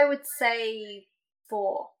 I would say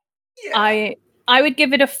 4. Yeah. I would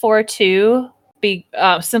give it a 4 too,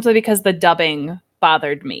 simply because the dubbing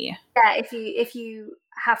bothered me. Yeah, if you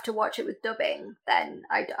have to watch it with dubbing, then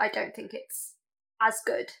I don't think it's as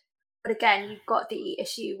good. But again, you've got the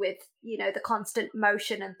issue with the constant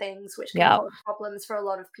motion and things, which can cause problems for a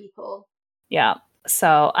lot of people. Yeah.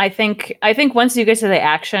 So I think once you get to the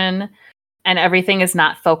action and everything is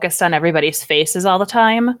not focused on everybody's faces all the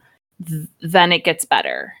time, then it gets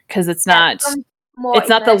better because it's not. It's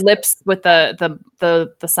not the lips with the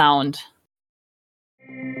sound.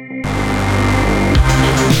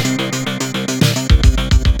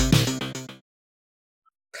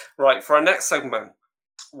 Right, for our next segment,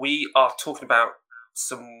 we are talking about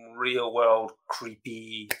some real world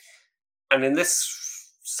creepy. And in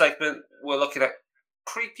this segment, we're looking at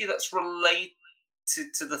creepy that's related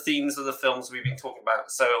to the themes of the films we've been talking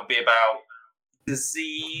about. So it'll be about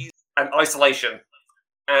disease and isolation.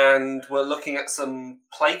 And we're looking at some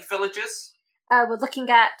plague villages. We're looking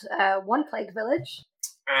at one plague village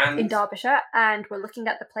in Derbyshire, and we're looking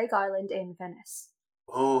at the Plague Island in Venice.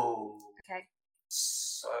 Oh. Okay.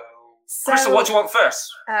 So Crystal, what do you want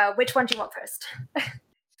first? Which one do you want first?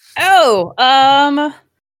 Well,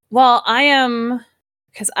 I am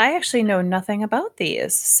because I actually know nothing about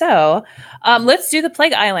these. So let's do the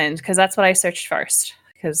Plague Island, because that's what I searched first.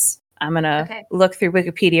 Because I'm going to look through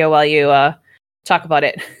Wikipedia while you talk about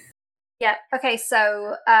it. Yeah, okay,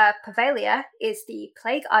 so Poveglia is the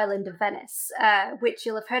Plague Island of Venice, which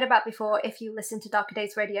you'll have heard about before if you listen to Darker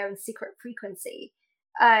Days Radio and Secret Frequency.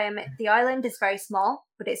 The island is very small,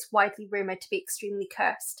 but it's widely rumoured to be extremely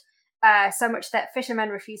cursed, so much that fishermen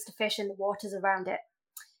refuse to fish in the waters around it.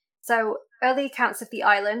 So early accounts of the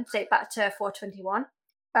island date back to 421.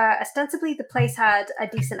 Ostensibly, the place had a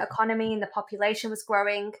decent economy and the population was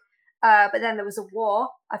growing, but then there was a war.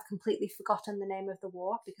 I've completely forgotten the name of the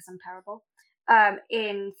war because I'm terrible.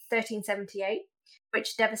 In 1378,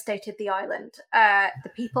 which devastated the island.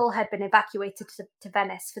 The people had been evacuated to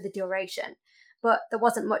Venice for the duration, but there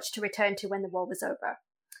wasn't much to return to when the war was over.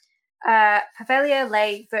 Poveglia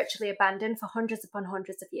lay virtually abandoned for hundreds upon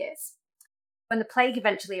hundreds of years. When the plague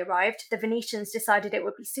eventually arrived, the Venetians decided it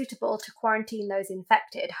would be suitable to quarantine those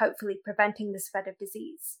infected, hopefully preventing the spread of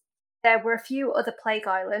disease. There were a few other plague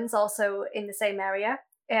islands also in the same area.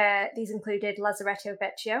 These included Lazaretto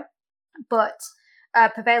Vecchio, but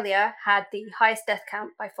Poveglia had the highest death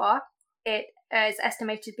count by far. It is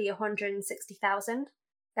estimated to be 160,000.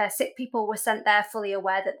 Sick people were sent there fully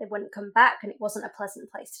aware that they wouldn't come back, and it wasn't a pleasant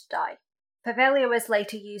place to die. Poveglia was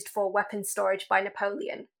later used for weapons storage by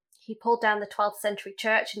Napoleon. He pulled down the 12th century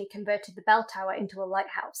church and he converted the bell tower into a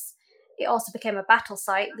lighthouse. It also became a battle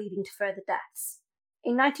site, leading to further deaths.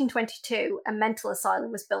 In 1922, a mental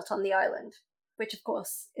asylum was built on the island, which of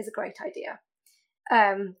course is a great idea.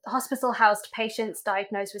 The hospital housed patients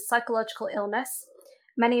diagnosed with psychological illness,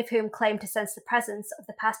 many of whom claimed to sense the presence of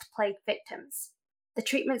the past plague victims. The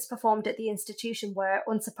treatments performed at the institution were,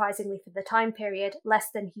 unsurprisingly for the time period,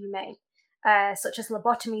 less than humane, such as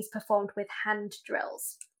lobotomies performed with hand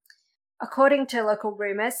drills. According to local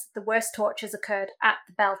rumours, the worst tortures occurred at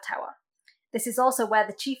the bell tower. This is also where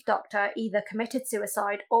the chief doctor either committed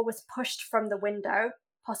suicide or was pushed from the window,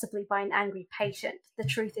 possibly by an angry patient. The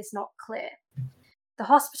truth is not clear. The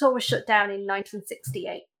hospital was shut down in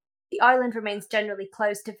 1968. The island remains generally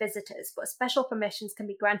closed to visitors, but special permissions can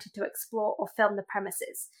be granted to explore or film the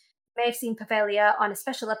premises. You may have seen Poveglia on a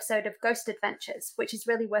special episode of Ghost Adventures, which is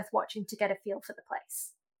really worth watching to get a feel for the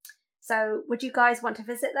place. So, would you guys want to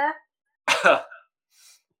visit there?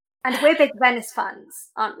 And we're big Venice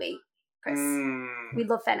fans, aren't we, Chris? We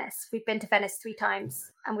love Venice. We've been to Venice 3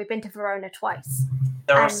 times, and we've been to Verona twice.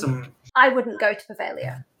 There are some... I wouldn't go to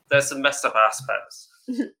Poveglia. There's some messed up aspects.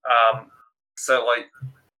 So, like,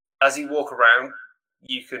 as you walk around,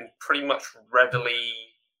 you can pretty much readily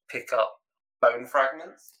pick up bone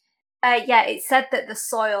fragments. Yeah, it said that the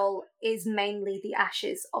soil is mainly the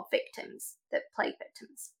ashes of victims, that plague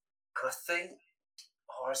victims. And I think...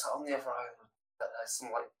 Or is that on the other island? That there's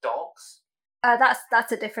some, like, dogs?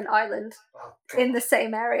 That's a different island in the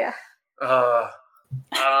same area. And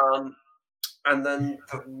then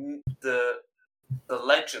the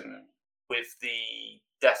legend with the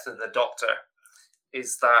death of the doctor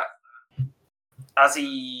is that as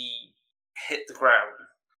he hit the ground,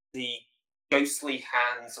 the ghostly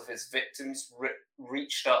hands of his victims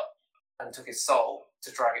reached up and took his soul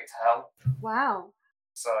to drag it to hell. Wow.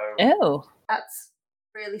 So... Oh. That's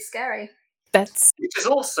really scary. Which is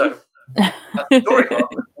also a story club,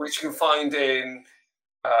 which you can find in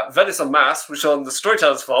Venice Unmasked, which on the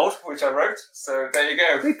Storyteller's Vault, which I wrote. So there you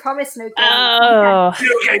go. We promise no gaming. Oh.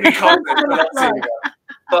 No gaming content,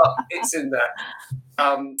 but it's in there.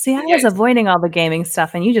 See, I was avoiding all the gaming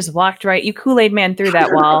stuff, and you just walked right. You Kool-Aid Man through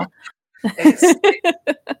that wall.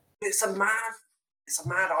 It's a mad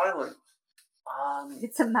island.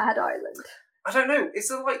 It's a mad island. I don't know.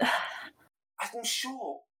 Is it like... I'm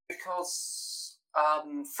sure because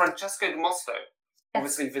Francesco de Mosto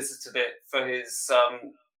obviously visited it for his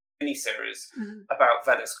mini-series about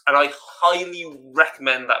Venice, and I highly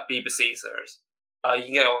recommend that BBC series. You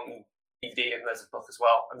can get it on DVD, and there's a book as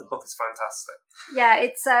well, and the book is fantastic. Yeah,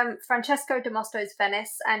 it's Francesco de Mosto's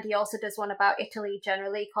Venice, and he also does one about Italy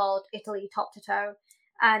generally called Italy Top to Toe.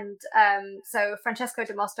 And so Francesco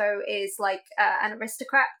de Mosto is like an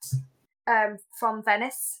aristocrat from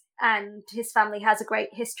Venice, and his family has a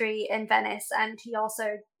great history in Venice, and he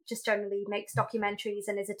also just generally makes documentaries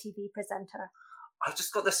and is a TV presenter. I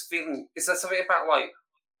just got this feeling, is there something about like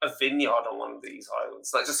a vineyard on one of these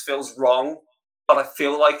islands that just feels wrong? But I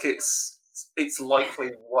feel like it's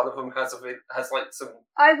likely one of them has like some...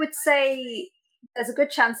 I would say there's a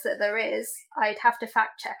good chance that there is. I'd have to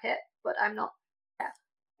fact check it, but I'm not... Yeah.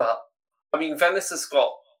 But, I mean, Venice has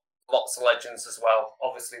got lots of legends as well,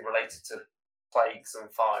 obviously related to plagues and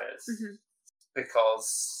fires,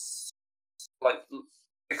 because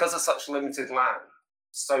of such limited land,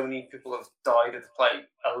 so many people have died of the plague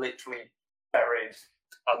are literally buried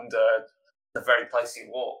under the very place you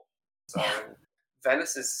walk. So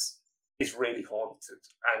Venice is really haunted,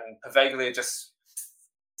 and Poveglia just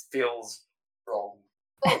feels wrong.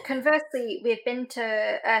 Well, conversely, we've been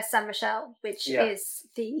to San Michele, which is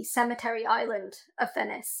the cemetery island of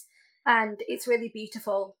Venice, and it's really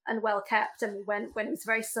beautiful and well kept. And we went when it was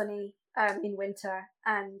very sunny in winter,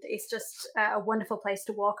 and it's just a wonderful place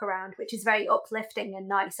to walk around, which is very uplifting and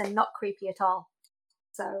nice and not creepy at all.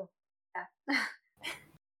 So, yeah.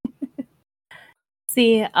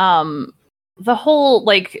 See, the whole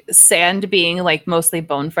like sand being like mostly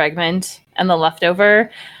bone fragment and the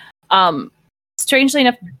leftover, strangely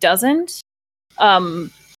enough, doesn't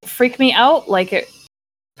freak me out like it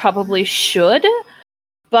probably should.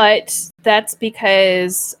 But that's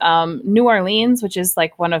because New Orleans, which is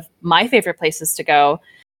like one of my favorite places to go,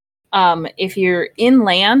 if you're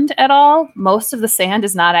inland at all, most of the sand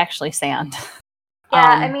is not actually sand. Yeah,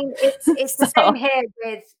 I mean, it's the same here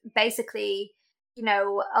with basically, you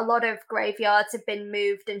know, a lot of graveyards have been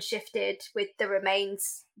moved and shifted with the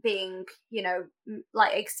remains being, you know,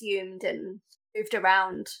 like exhumed and moved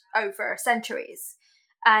around over centuries.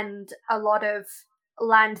 And a lot of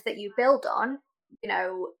land that you build on, you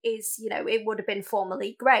know, is, you know, it would have been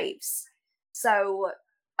formerly graves. So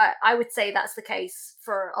I would say that's the case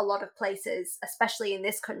for a lot of places, especially in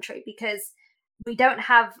this country, because we don't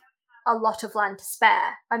have a lot of land to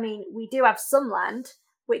spare. I mean, we do have some land,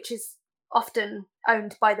 which is often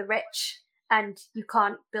owned by the rich, and you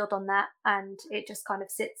can't build on that, and it just kind of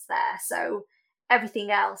sits there. So everything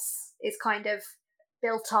else is kind of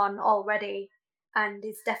built on already, and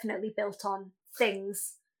is definitely built on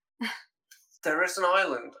things. There is an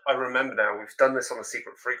island, I remember now, we've done this on a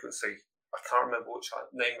Secret Frequency. I can't remember which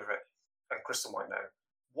name of it, and Crystal might know.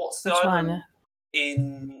 What's the island one?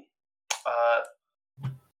 In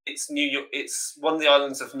it's New York. It's one of the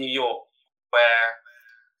islands of New York where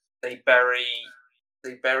they bury.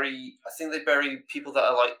 I think they bury people that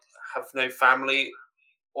are like have no family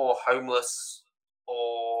or homeless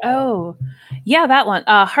or. Oh, yeah, that one.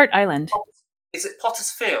 Hart Island. Is it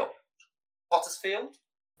Pottersfield? Pottersfield?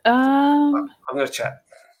 I'm gonna check.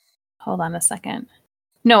 Hold on a second.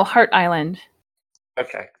 No, Hart Island.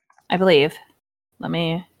 Okay. I believe. Let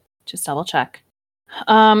me just double check.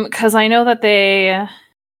 Because I know that they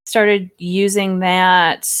started using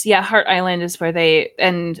that. Yeah, Hart Island is where they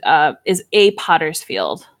is a Potter's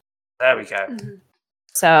Field. There we go. Mm-hmm.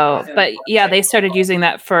 So, but yeah, they started using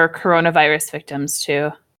that for coronavirus victims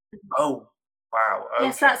too. Oh, wow. Okay.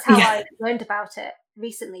 Yes, that's how I learned about it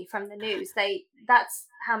recently from the news. That's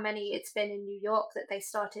how many it's been in New York that they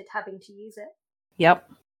started having to use it. Yep.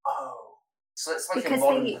 Oh, so it's like because a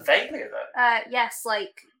modern Poveglia then? Yes,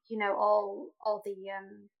 like, you know, all the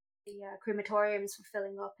crematoriums were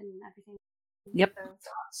filling up and everything. Yep.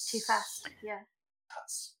 So too fast. Yeah.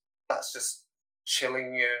 That's just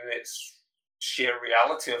chilling in its sheer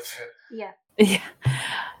reality of it. Yeah. Yeah.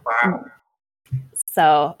 Wow.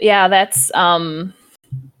 So yeah, that's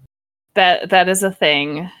that is a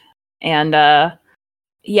thing, and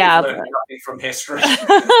yeah. We've learned nothing from history.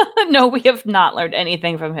 No, we have not learned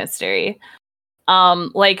anything from history. I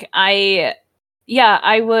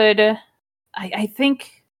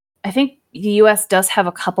think the US does have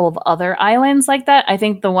a couple of other islands like that. I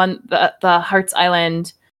think the Hart's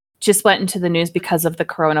Island just went into the news because of the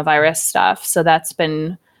coronavirus stuff. So that's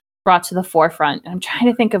been brought to the forefront. I'm trying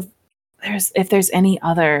to think of if there's any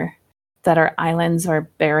other that are islands where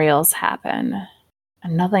burials happen.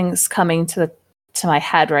 And nothing's coming to my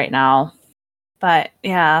head right now. But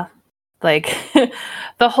yeah, like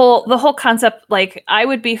the whole concept, like I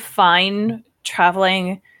would be fine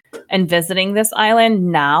traveling and visiting this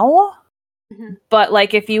island now. Mm-hmm. But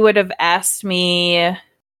like if you would have asked me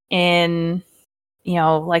in, you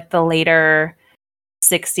know, like the later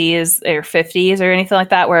 60s or 50s or anything like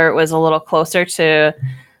that, where it was a little closer to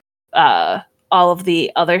all of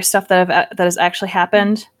the other stuff that has actually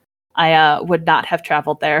happened, I would not have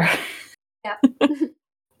traveled there. Yeah.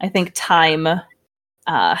 I think time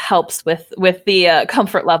helps with the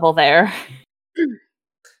comfort level there.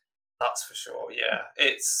 That's for sure. Yeah,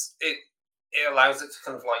 it allows it to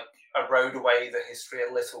kind of like erode away the history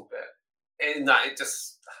a little bit. In that, it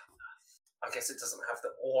just, I guess, it doesn't have the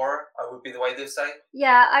aura. Would be the way they say.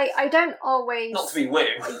 Yeah, I don't always. Not to be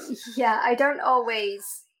weird. Yeah, I don't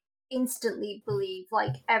always instantly believe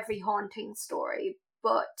like every haunting story,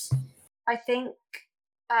 but I think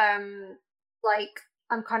like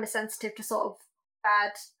I'm kind of sensitive to sort of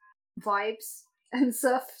bad vibes and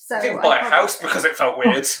stuff. So I didn't buy a house because it felt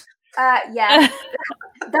weird. Yeah,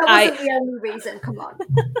 that wasn't the only reason. Come on,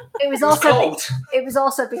 It was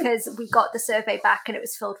also because we got the survey back and it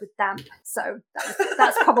was filled with damp. So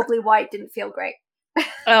that's probably why it didn't feel great.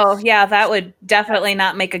 Oh yeah, that would definitely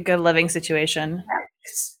not make a good living situation.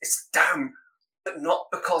 It's damp, but not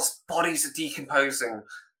because bodies are decomposing.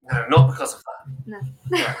 No, not because of that. No.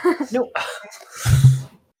 Nope.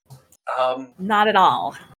 Not at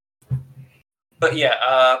all. But yeah,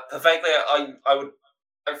 Pavaglia, I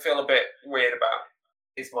feel a bit weird about.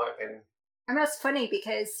 Is my opinion. And that's funny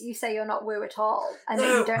because you say you're not woo at all, and that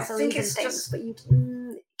you don't believe in things, but it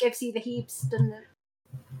gives you the heaps, doesn't it?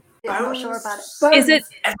 I'm not sure about it. Bones. Is it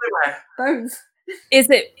everywhere? Bones. Is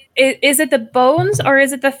it the bones, or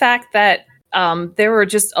is it the fact that there were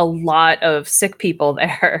just a lot of sick people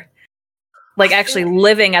there, like actually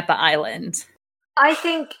living at the island? I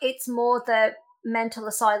think it's more the mental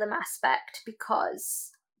asylum aspect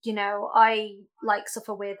because, you know, I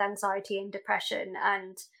suffer with anxiety and depression,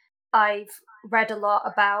 and I've read a lot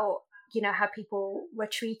about, you know, how people were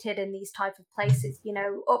treated in these type of places, you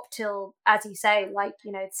know, up till, as you say, like,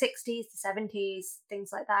 you know, the 60s, the 70s,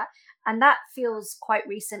 things like that. And that feels quite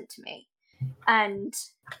recent to me. And,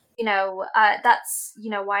 you know, that's, you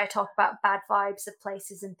know, why I talk about bad vibes of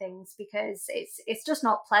places and things, because it's just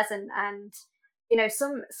not pleasant. And, you know,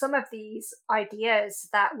 some of these ideas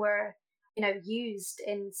that were, you know, used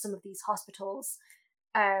in some of these hospitals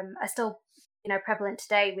are still, you know, prevalent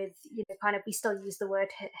today with, you know, kind of, we still use the word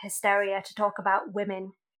hysteria to talk about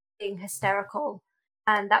women being hysterical.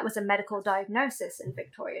 And that was a medical diagnosis in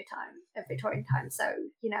Victorian time. So,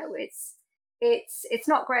 you know, it's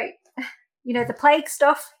not great. You know, the plague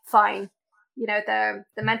stuff, fine. You know, the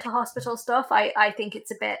mental hospital stuff, I think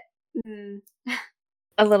it's a bit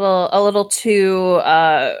a little too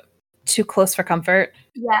close for comfort.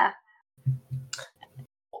 Yeah.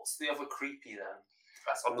 What's the other creepy then?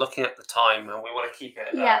 I'm looking at the time, and we want to keep it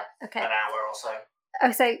okay. an hour or so.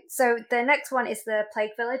 Okay, so the next one is the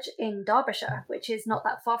Plague Village in Derbyshire, which is not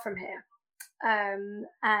that far from here.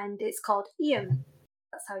 And it's called Eyam.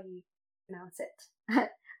 That's how you pronounce it.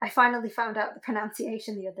 I finally found out the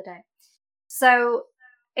pronunciation the other day. So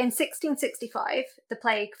in 1665, the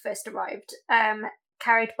plague first arrived,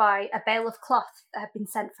 carried by a bale of cloth that had been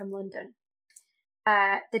sent from London.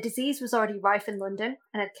 The disease was already rife in London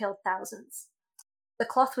and had killed thousands. The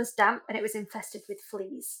cloth was damp and it was infested with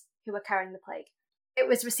fleas who were carrying the plague. It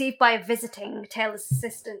was received by a visiting tailor's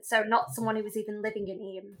assistant, so not someone who was even living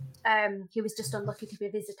in Eyam. He was just unlucky to be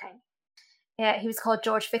visiting. He was called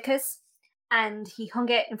George Vickers, and he hung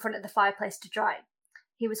it in front of the fireplace to dry.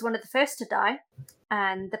 He was one of the first to die,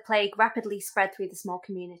 and the plague rapidly spread through the small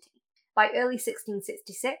community. By early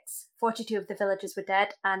 1666, 42 of the villagers were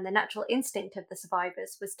dead, and the natural instinct of the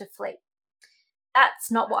survivors was to flee. That's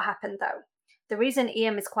not what happened, though. The reason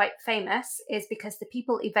Eyam is quite famous is because the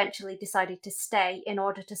people eventually decided to stay in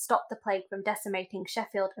order to stop the plague from decimating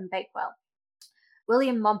Sheffield and Bakewell.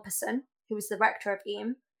 William Mompesson, who was the rector of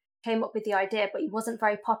Eyam, came up with the idea, but he wasn't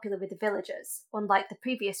very popular with the villagers, unlike the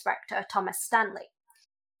previous rector, Thomas Stanley.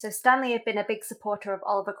 So Stanley had been a big supporter of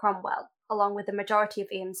Oliver Cromwell, along with the majority of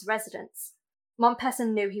Eyam's residents.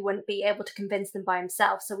 Mompesson knew he wouldn't be able to convince them by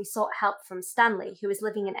himself, so he sought help from Stanley, who was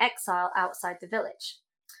living in exile outside the village.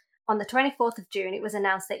 On the 24th of June, it was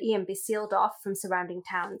announced that Eyam be sealed off from surrounding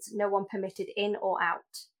towns, no one permitted in or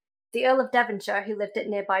out. The Earl of Devonshire, who lived at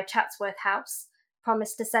nearby Chatsworth House,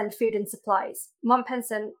 promised to send food and supplies.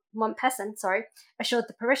 Mompesson assured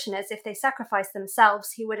the parishioners if they sacrificed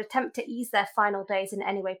themselves, he would attempt to ease their final days in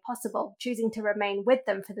any way possible, choosing to remain with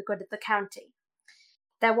them for the good of the county.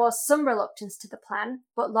 There was some reluctance to the plan,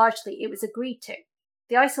 but largely it was agreed to.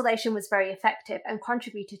 The isolation was very effective and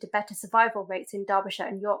contributed to better survival rates in Derbyshire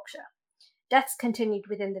and Yorkshire. Deaths continued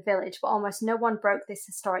within the village, but almost no one broke this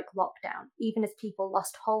historic lockdown, even as people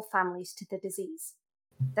lost whole families to the disease.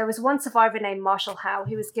 There was one survivor named Marshall Howe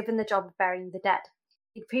who was given the job of burying the dead.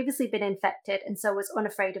 He'd previously been infected and so was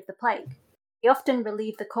unafraid of the plague. He often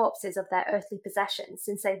relieved the corpses of their earthly possessions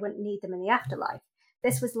since they wouldn't need them in the afterlife.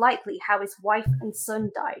 This was likely how his wife and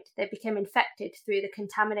son died. They became infected through the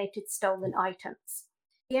contaminated stolen items.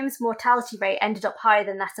 Eyam's mortality rate ended up higher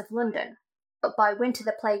than that of London, but by winter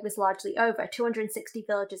the plague was largely over. 260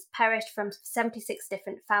 villagers perished from 76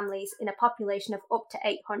 different families in a population of up to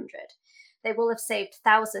 800. They will have saved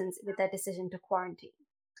thousands with their decision to quarantine.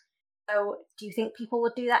 So, do you think people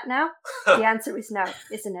would do that now? The answer is no,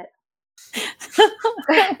 isn't it?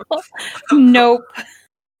 Nope.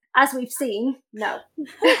 As we've seen, no.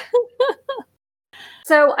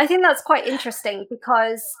 So, I think that's quite interesting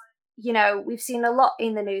because, you know, we've seen a lot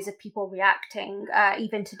in the news of people reacting.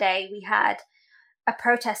 Even today, we had a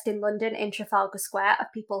protest in London in Trafalgar Square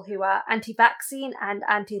of people who are anti-vaccine and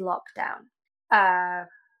anti-lockdown.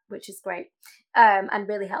 which is great, and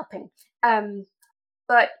really helping.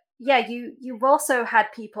 But yeah, you've also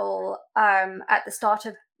had people at the start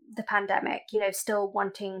of the pandemic, still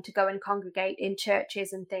wanting to go and congregate in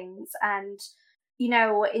churches and things, and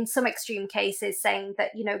in some extreme cases saying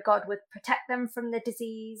that God would protect them from the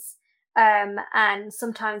disease, and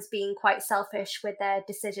sometimes being quite selfish with their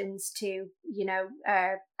decisions to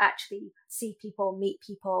actually see people, meet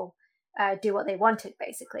people, do what they wanted,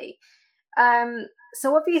 basically.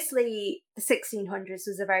 So obviously the 1600s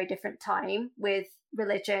was a very different time with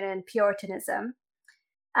religion and Puritanism,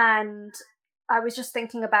 and I was just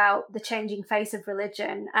thinking about the changing face of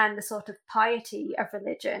religion and the sort of piety of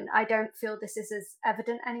religion. I don't feel this is as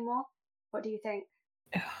evident anymore. What do you think?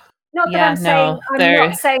 Not that I'm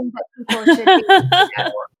not saying that people should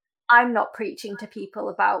be, I'm not preaching to people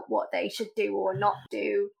about what they should do or not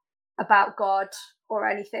do about God or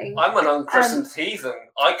anything. I'm an unchristened heathen.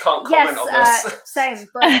 I can't comment on this. Same.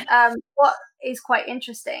 But what is quite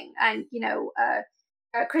interesting, and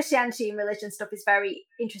Christianity and religion stuff is very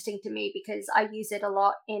interesting to me because I use it a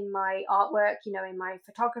lot in my artwork, in my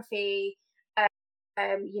photography.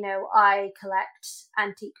 I collect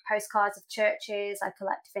antique postcards of churches, I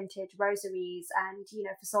collect vintage rosaries, and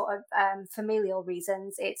for sort of familial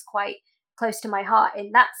reasons, it's quite close to my heart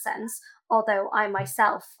in that sense, although I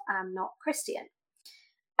myself am not Christian.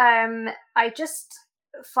 I just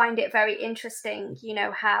find it very interesting,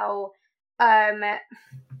 how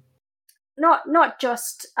not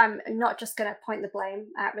just I'm not just going to point the blame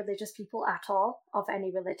at religious people at all of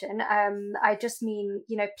any religion. I just mean,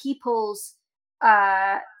 people's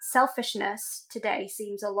selfishness today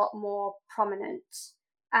seems a lot more prominent,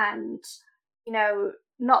 and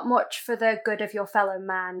not much for the good of your fellow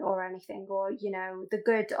man or anything, or the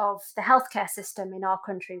good of the healthcare system in our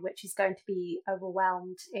country, which is going to be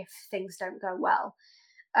overwhelmed if things don't go well.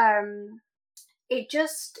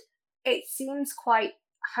 It seems quite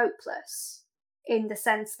hopeless in the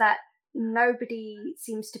sense that nobody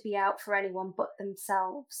seems to be out for anyone but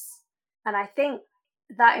themselves, and I think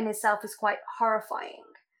that in itself is quite horrifying.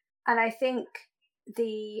 And I think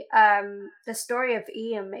the story of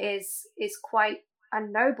Eyam is quite a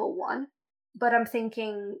noble one, but I'm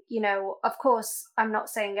thinking, of course I'm not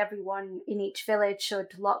saying everyone in each village should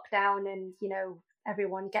lock down and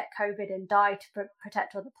everyone get COVID and die to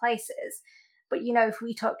protect other places, but if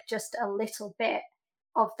we took just a little bit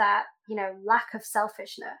of that lack of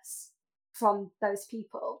selfishness from those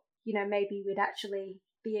people, maybe we'd actually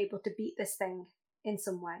be able to beat this thing in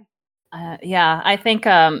some way. I think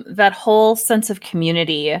that whole sense of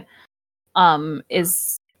community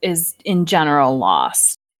is in general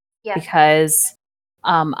lost. Yeah. Because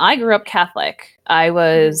I grew up Catholic. I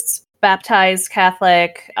was baptized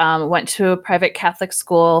Catholic, went to a private Catholic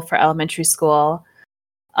school for elementary school.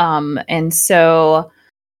 And so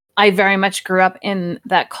I very much grew up in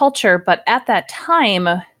that culture. But at that time,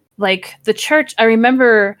 like the church, I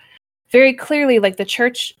remember very clearly, like the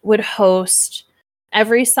church would host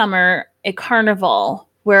every summer a carnival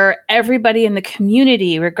where everybody in the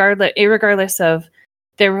community, regardless of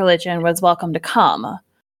their religion, was welcome to come.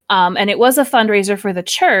 And it was a fundraiser for the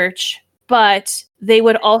church, but they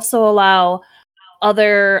would also allow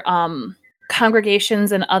other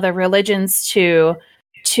congregations and other religions to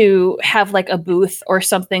have like a booth or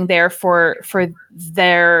something there for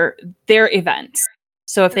their events.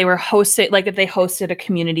 So if they were if they hosted a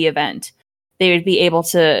community event, they would be able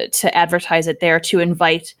to advertise it there to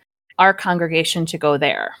invite our congregation to go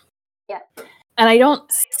there. Yeah. And I don't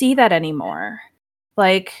see that anymore.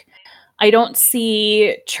 Like, I don't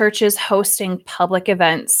see churches hosting public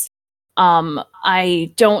events.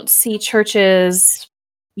 I don't see churches,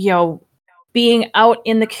 being out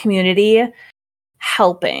in the community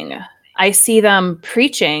helping. I see them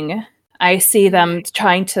preaching. I see them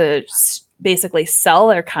trying to basically sell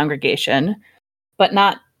their congregation, but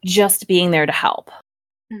not just being there to help.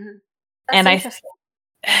 Mm-hmm. And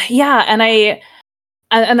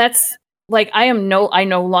that's like, I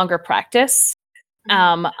no longer practice.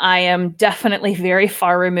 I am definitely very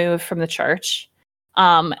far removed from the church.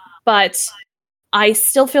 But I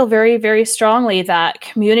still feel very, very strongly that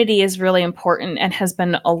community is really important and has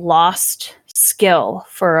been a lost skill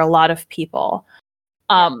for a lot of people.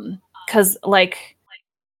 'Cause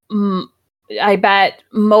I bet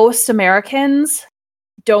most Americans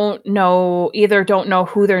don't know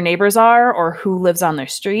who their neighbors are or who lives on their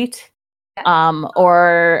street,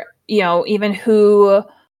 or even who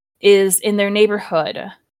is in their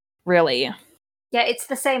neighborhood, really. Yeah, it's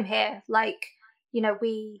the same here. Like,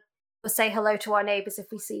 we will say hello to our neighbors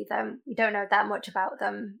if we see them. We don't know that much about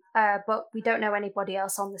them, but we don't know anybody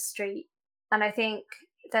else on the street. And I think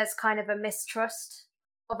there's kind of a mistrust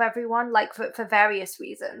of everyone, like for various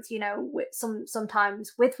reasons, with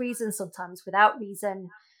sometimes with reason, sometimes without reason.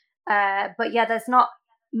 But yeah, there's not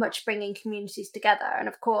much bringing communities together. And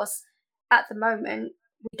of course, at the moment,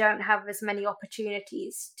 we don't have as many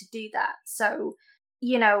opportunities to do that. So,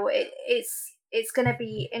 it's going to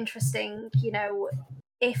be interesting,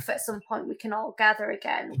 if at some point we can all gather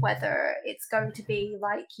again, whether it's going to be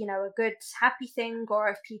like, a good, happy thing, or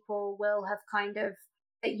if people will have kind of,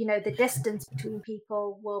 the distance between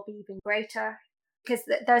people will be even greater. Because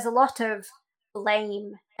there's a lot of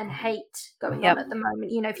blame and hate going on at the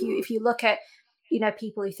moment. If you look at,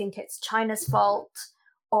 people who think it's China's fault,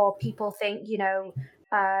 or people think,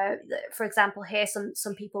 for example, here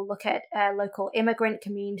some people look at local immigrant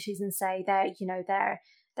communities and say they're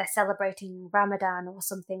celebrating Ramadan or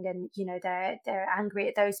something, and they're angry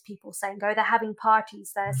at those people, saying, oh, they're having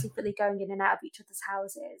parties, they're secretly going in and out of each other's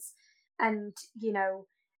houses, and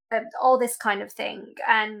all this kind of thing.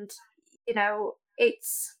 And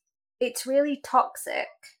it's really toxic.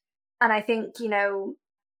 And I think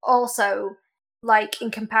also, like, in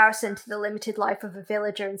comparison to the limited life of a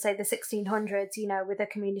villager in, say, the 1600s, with a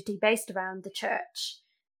community based around the church,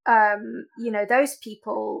 those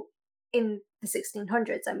people in the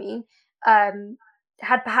 1600s,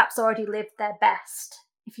 had perhaps already lived their best,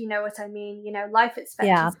 if you know what I mean. Life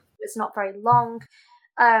expectancy was not very long.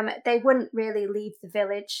 They wouldn't really leave the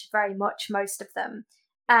village very much, most of them.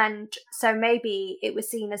 And so maybe it was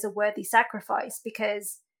seen as a worthy sacrifice,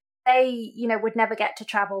 because they, would never get to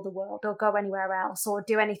travel the world or go anywhere else or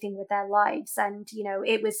do anything with their lives. And,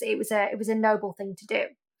 it was a noble thing to do.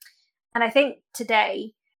 And I think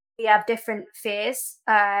today we have different fears,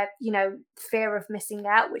 fear of missing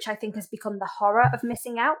out, which I think has become the horror of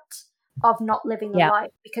missing out, of not living a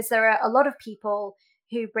life, because there are a lot of people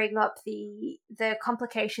who bring up the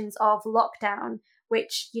complications of lockdown,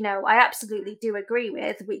 which, I absolutely do agree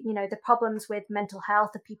with. The problems with mental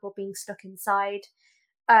health of people being stuck inside,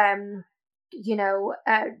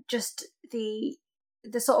 just the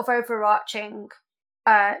sort of overarching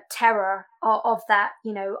terror of that,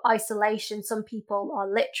 isolation. Some people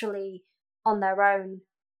are literally on their own,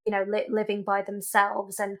 living by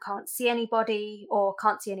themselves and can't see anybody, or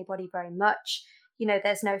can't see anybody very much.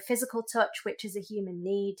 There's no physical touch, which is a human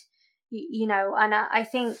need, and I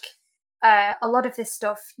think a lot of this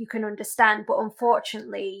stuff you can understand, but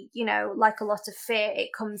unfortunately, like a lot of fear,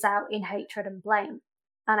 it comes out in hatred and blame.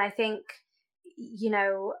 And I think,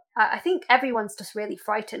 I think everyone's just really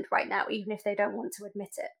frightened right now, even if they don't want to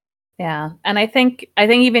admit it. Yeah. And I think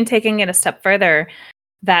even taking it a step further,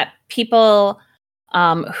 that people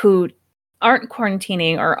who aren't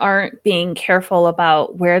quarantining or aren't being careful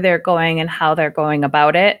about where they're going and how they're going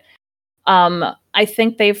about it, I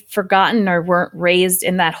think they've forgotten or weren't raised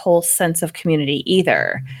in that whole sense of community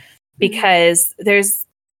either. Because there's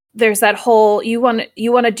that whole, you want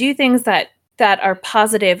to do things that are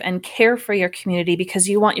positive and care for your community, because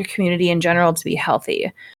you want your community in general to be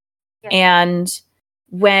healthy. Yeah. And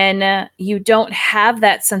when you don't have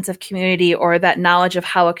that sense of community or that knowledge of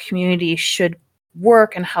how a community should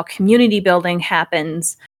work and how community building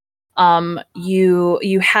happens,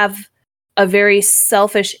 you have a very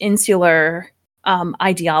selfish, insular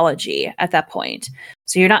ideology at that point.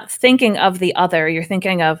 So you're not thinking of the other, you're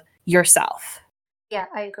thinking of yourself. Yeah,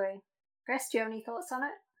 I agree. Chris, do you have any thoughts on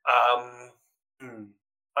it?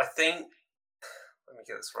 I think, let me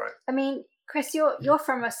get this right. Chris, you're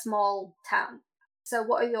from a small town. So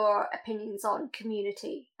what are your opinions on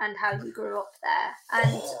community and how you grew up there,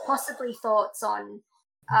 and possibly thoughts on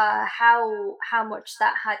how much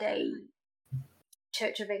that had a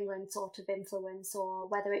Church of England sort of influence, or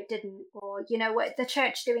whether it didn't, or the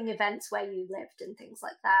church doing events where you lived and things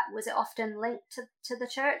like that? Was it often linked to the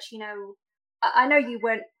church? I know you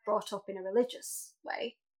weren't brought up in a religious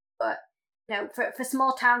way, but for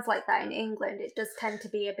small towns like that in England, it does tend to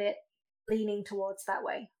be a bit leaning towards that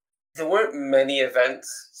way. There weren't many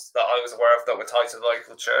events that I was aware of that were tied to the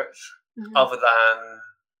local church, other than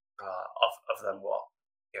what,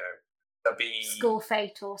 there'd be school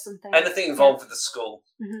fete or something. Anything involved with the school,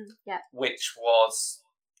 which was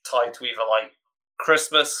tied to either like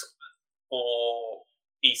Christmas or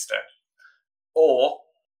Easter, or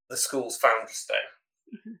the school's Founders Day,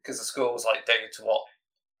 because the school was like dated to what?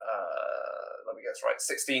 Let me guess, right,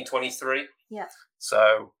 1623. Yeah.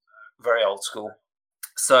 So very old school.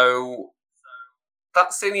 So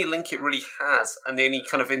that's the only link it really has, and the only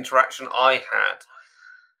kind of interaction I had.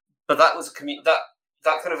 But that was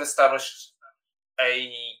that kind of established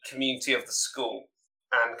a community of the school,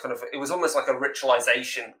 and kind of it was almost like a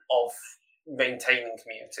ritualization of maintaining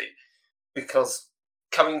community, because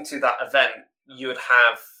coming to that event, you would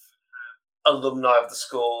have alumni of the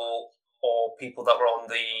school or people that were on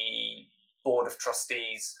the board of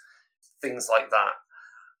trustees, things like that.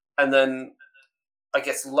 And then I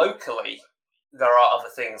guess locally there are other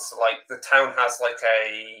things. So, like the town has like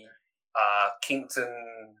a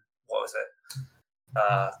Kington, what was it?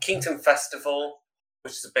 Kington Festival,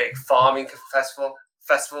 which is a big farming festival.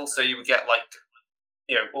 So you would get like,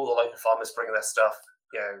 all the local farmers bringing their stuff,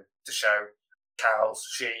 to show cows,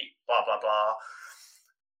 sheep, blah blah blah,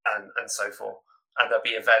 and so forth. And there'll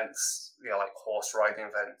be events, like horse riding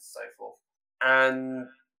events, so forth. And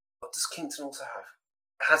what does Kington also have?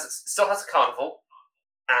 It still has a carnival,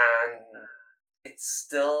 and it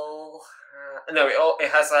still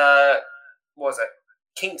it has a, what was it?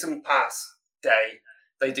 Kington Pass Day.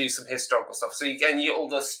 They do some historical stuff. So again, you get all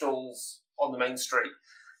the stalls on the main street.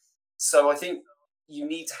 So I think you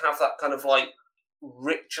need to have that kind of like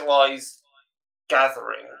ritualized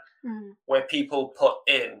gathering where people put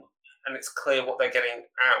in and it's clear what they're getting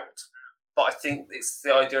out. But I think it's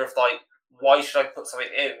the idea of like, why should I put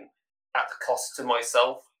something in at the cost to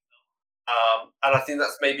myself? And I think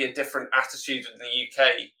that's maybe a different attitude in the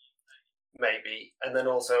UK, maybe, and then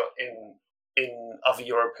also in other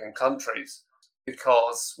European countries,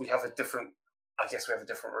 because we have a different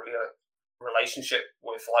relationship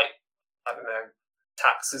with, like, I don't know,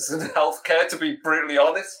 taxes and healthcare, to be brutally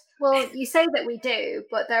honest. Well, you say that we do,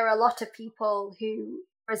 but there are a lot of people who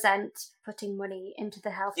resent putting money into the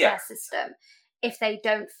healthcare system if they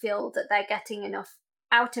don't feel that they're getting enough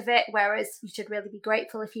out of it, whereas you should really be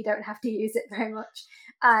grateful if you don't have to use it very much.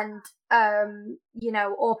 And,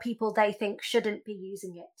 or people they think shouldn't be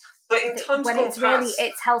using it. But in times when gone it's past, really,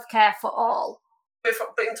 it's healthcare for all. But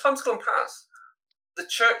in times gone past, the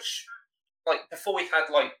church, like before we had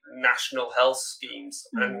like national health schemes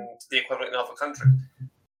and the equivalent in other countries,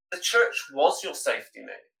 the church was your safety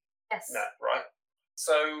net. Yes. Right?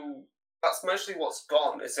 So that's mostly what's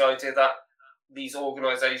gone, is the idea that these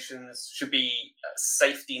organisations should be a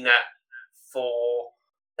safety net for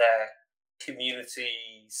their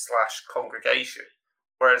community/congregation.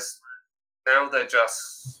 Whereas now they're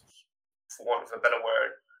just, for want of a better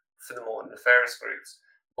word, for the more nefarious groups,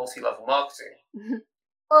 multi-level marketing.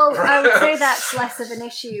 Well, I would say that's less of an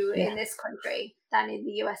issue in this country than in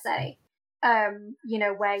the USA.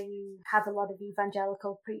 Where you have a lot of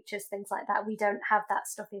evangelical preachers, things like that. We don't have that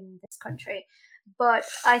stuff in this country. But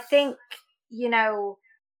I think,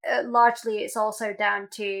 largely it's also down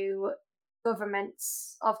to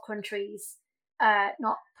governments of countries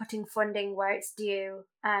not putting funding where it's due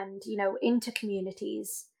and, into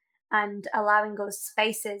communities and allowing us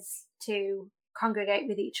spaces to congregate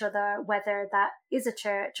with each other, whether that is a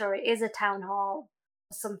church or it is a town hall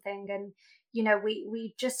or something. And,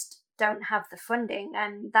 we just don't have the funding,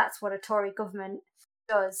 and that's what a Tory government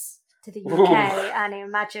does to the UK. And I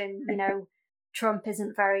imagine, Trump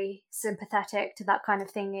isn't very sympathetic to that kind of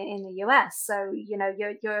thing in the US. So,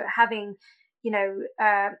 you're having,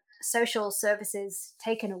 social services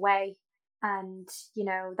taken away. And,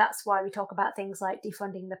 that's why we talk about things like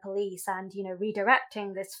defunding the police and,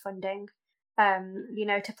 redirecting this funding,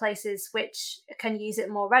 to places which can use it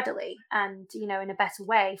more readily and, in a better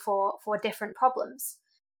way for different problems.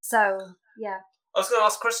 So, yeah. I was going to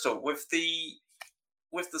ask Crystal, with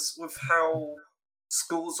how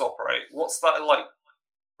schools operate, what's that like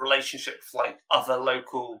relationship with like other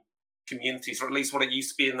local communities, or at least what it used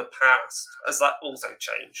to be in the past? Has that also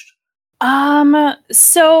changed?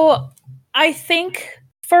 So I think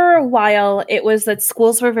for a while it was that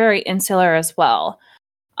schools were very insular as well.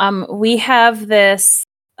 We have this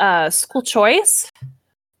school choice,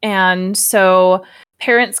 and so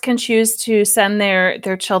parents can choose to send their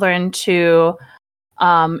children to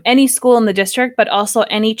any school in the district, but also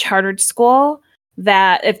any chartered school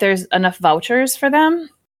that if there's enough vouchers for them,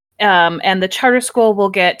 and the charter school will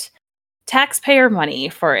get taxpayer money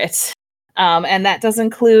for it. And that does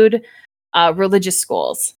include religious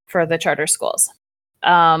schools for the charter schools.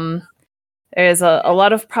 There's a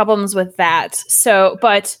lot of problems with that. So,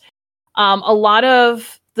 but a lot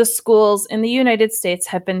of the schools in the United States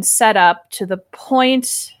have been set up to the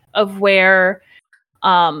point of where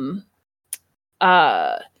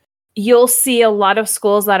you'll see a lot of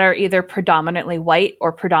schools that are either predominantly white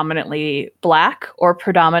or predominantly black or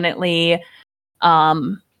predominantly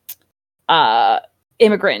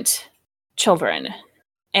immigrant children.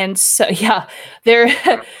 And so,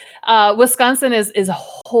 Wisconsin is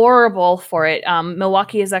horrible for it.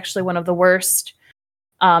 Milwaukee is actually one of the worst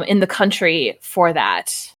in the country for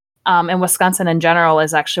that. And Wisconsin in general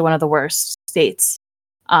is actually one of the worst states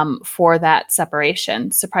for that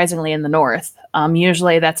separation, surprisingly in the North.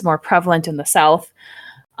 Usually that's more prevalent in the South.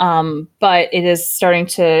 But it is starting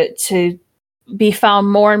to be found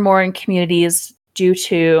more and more in communities due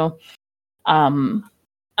to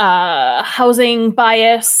housing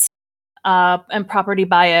bias and property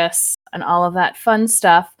bias and all of that fun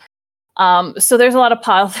stuff. So there's a lot of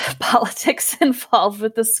politics involved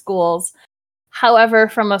with the schools. However,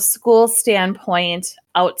 from a school standpoint,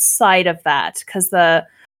 outside of that, because a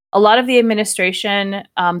lot of the administration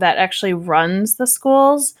that actually runs the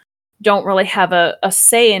schools don't really have a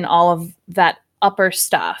say in all of that upper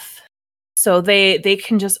stuff. So they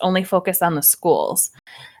can just only focus on the schools.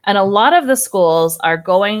 And a lot of the schools are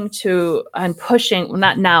going to and pushing, well,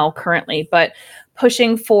 not now currently, but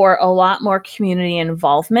pushing for a lot more community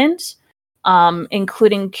involvement,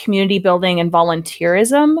 including community building and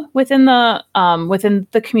volunteerism within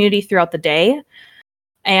the community throughout the day,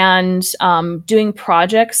 and doing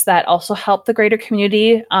projects that also help the greater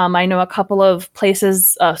community. I know a couple of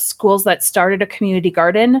places, schools that started a community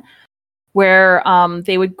garden where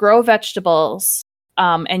they would grow vegetables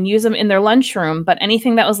and use them in their lunchroom, but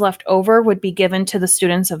anything that was left over would be given to the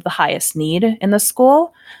students of the highest need in the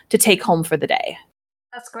school to take home for the day.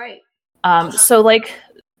 That's great. So like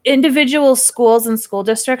individual schools and school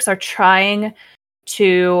districts are trying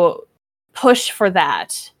to push for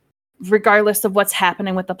that, regardless of what's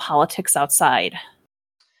happening with the politics outside.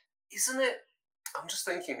 Isn't it? I'm just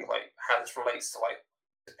thinking like how this relates to like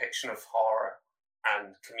depiction of horror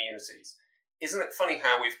and communities. Isn't it funny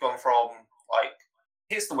how we've gone from like,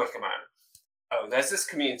 here's the Wicker Man. Oh, there's this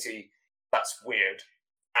community that's weird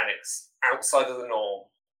and it's outside of the norm,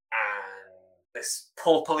 and this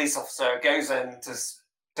poor police officer goes in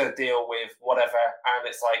to deal with whatever, and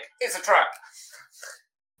it's like, it's a trap.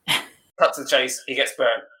 Cut to the chase, he gets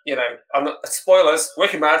burnt. You know, I'm not spoilers.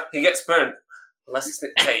 Wicker Man, he gets burnt, unless it's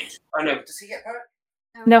Nick Cage. Oh no, does he get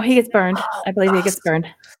burnt? No, he gets burned. I believe he gets burned.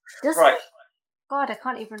 Right. God, I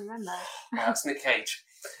can't even remember. That's Nick Cage.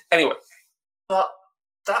 Anyway, but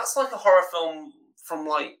that's like a horror film from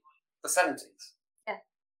like the 70s. Yeah.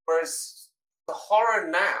 Whereas the horror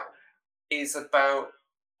now is about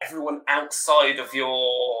everyone outside of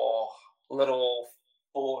your little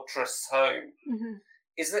fortress home. Mm-hmm.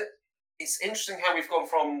 Isn't it? It's interesting how we've gone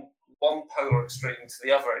from one polar extreme to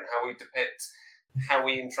the other in how we depict how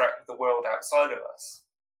we interact with the world outside of us.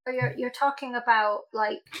 So you're talking about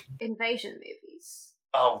like invasion movies.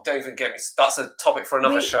 Oh, don't even get me. That's a topic for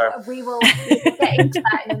another show. We will get into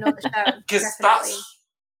that in another show. Because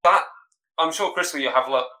that. I'm sure, Crystal, you'll have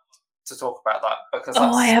a lot to talk about that because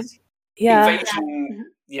that's I have. Yeah.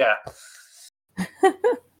 Invasion. Yeah.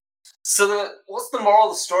 So, what's the moral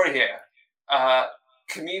of the story here?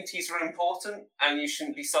 Communities are important, and you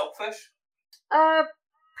shouldn't be selfish.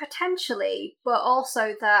 Potentially, but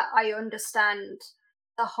also that I understand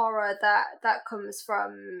the horror that comes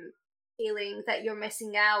from feeling that you're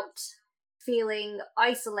missing out, feeling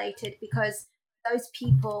isolated, because those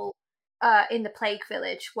people in the Plague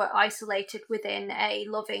Village were isolated within a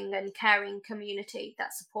loving and caring community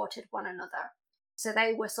that supported one another. So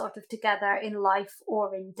they were sort of together in life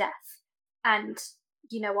or in death. And,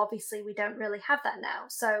 obviously we don't really have that now.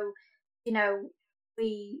 So,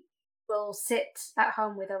 we will sit at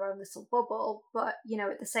home with our own little bubble, but,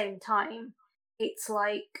 at the same time, it's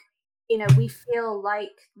like, we feel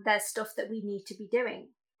like there's stuff that we need to be doing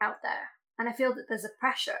out there. And I feel that there's a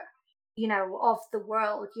pressure, of the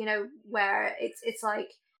world, where it's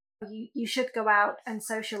like, you should go out and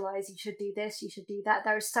socialize, you should do this, you should do that.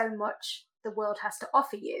 There is so much the world has to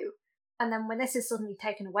offer you. And then when this is suddenly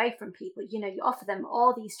taken away from people, you offer them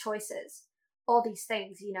all these choices, all these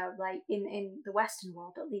things, like in the Western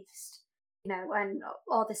world at least, and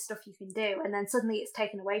all this stuff you can do. And then suddenly it's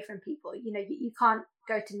taken away from people. You can't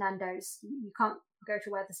go to Nando's, you can't go to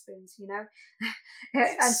Wetherspoons,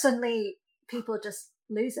 and suddenly people just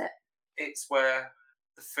lose it. It's where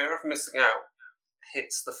the fear of missing out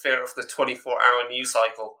hits the fear of the 24-hour news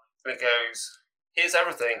cycle. And it goes, here's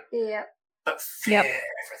everything. Yeah. But fear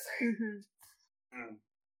everything. Mm-hmm.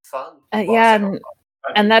 Fun. Yeah,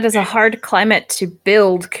 and that is a hard climate to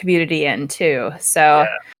build community in too. So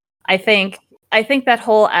I think that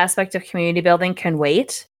whole aspect of community building can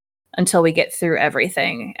wait until we get through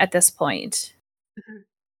everything at this point.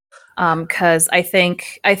 Because I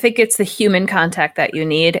think it's the human contact that you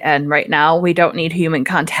need, and right now we don't need human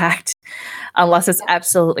contact unless it's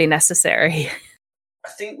absolutely necessary. I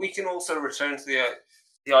think we can also return to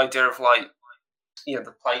the idea of like,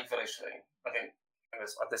 the Plague Village thing. I think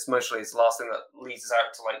this mostly is the last thing that leads us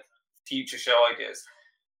out to like future show ideas,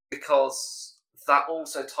 because that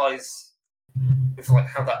also ties with like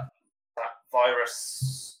how that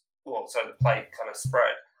virus, the plague kind of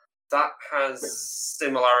spread. That has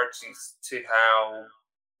similarities to how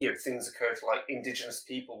things occur to like indigenous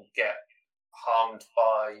people get harmed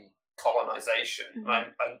by colonization.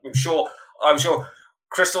 I'm sure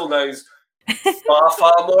Crystal knows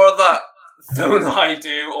far more of that than I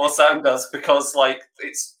do or Sam does, because like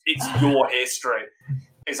it's your history.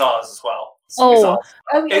 It's ours as well.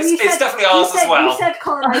 It's definitely ours as well. You said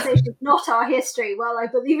colonization, not our history. Well, I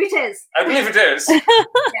believe it is. I believe it is. Yeah.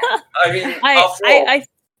 I mean,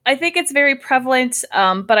 I think it's very prevalent,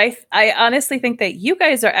 but I honestly think that you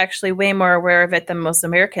guys are actually way more aware of it than most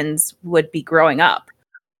Americans would be growing up.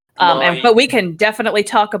 But we can definitely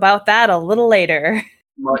talk about that a little later.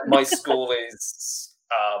 My school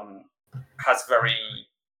has very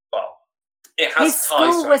well. It has His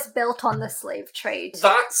school was built on the slave trade.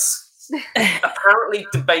 That's apparently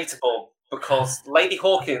debatable, because Lady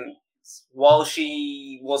Hawkins, while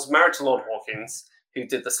she was married to Lord Hawkins, who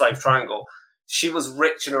did the slave triangle, she was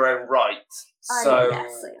rich in her own right. So,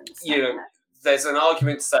 there's an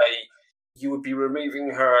argument to say you would be removing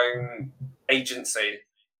her own agency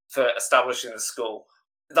for establishing the school.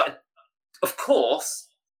 That, of course,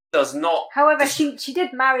 does not... However, she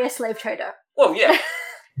did marry a slave trader. Well, yeah.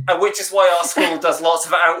 And which is why our school does lots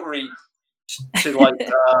of outreach to, like,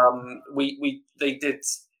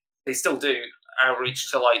 they still do outreach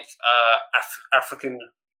to, like, African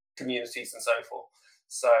communities and so forth.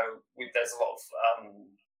 So there's a lot of,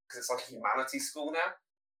 because it's like a humanities school now.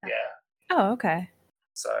 Yeah. Oh, okay.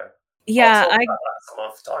 So yeah, I'll talk about that some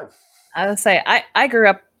other time. I would say I grew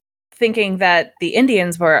up thinking that the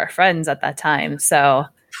Indians were our friends at that time. So,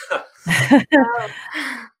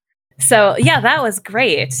 so yeah, that was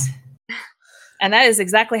great. And that is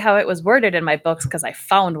exactly how it was worded in my books, because I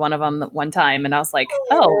found one of them one time and I was like,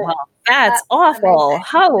 oh, well, that's awful. Amazing.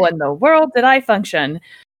 How in the world did I function?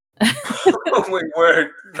 Oh my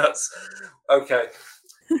word, that's okay.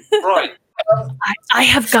 Right. I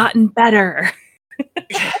have gotten better.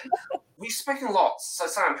 We've spoken a lot. So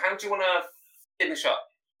Sam, how do you want to finish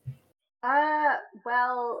up?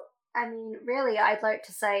 Well, I mean, really, I'd like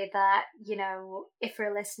to say that, if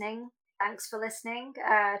you're listening, thanks for listening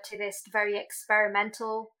to this very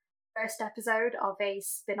experimental first episode of a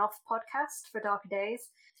spin-off podcast for Darker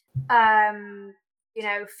Days.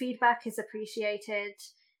 Feedback is appreciated.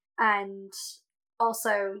 And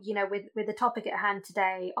also, with the topic at hand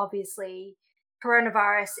today, obviously,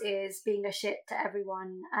 coronavirus is being a shit to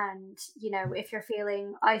everyone. And, if you're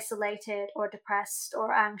feeling isolated or depressed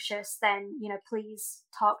or anxious, then, please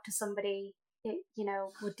talk to somebody. It,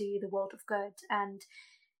 would do you the world of good. And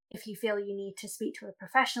if you feel you need to speak to a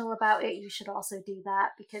professional about it, you should also do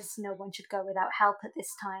that, because no one should go without help at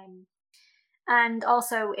this time. And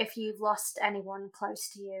also, if you've lost anyone close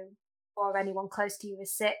to you, or anyone close to you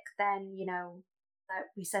is sick, then,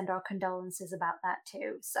 we send our condolences about that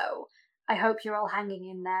too. So I hope you're all hanging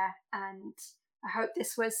in there, and I hope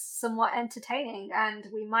this was somewhat entertaining,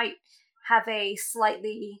 and we might have a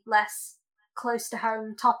slightly less close to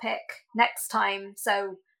home topic next time.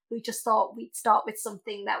 So we just thought we'd start with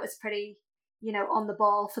something that was pretty, on the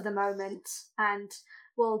ball for the moment, and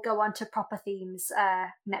we'll go on to proper themes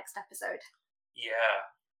next episode. Yeah.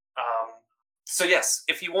 So yes,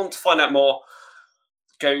 if you want to find out more,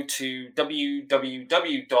 go to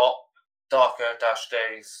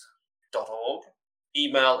www.darker-days.org.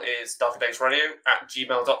 Email is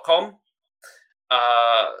darkerdaysradio@gmail.com.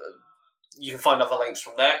 You can find other links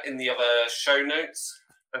from there in the other show notes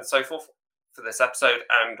and so forth for this episode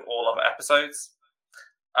and all other episodes.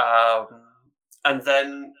 And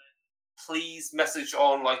then please message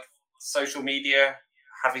on like social media.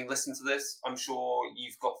 Having listened to this, I'm sure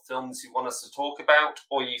you've got films you want us to talk about,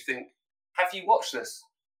 or you think, have you watched this?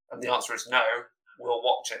 And the answer is no. We'll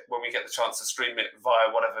watch it when we get the chance to stream it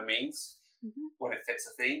via whatever means, when it fits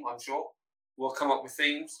a theme, I'm sure. We'll come up with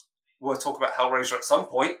themes. We'll talk about Hellraiser at some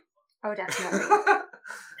point. Oh, definitely.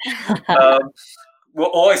 We'll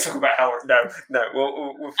always talk about Hellraiser. No,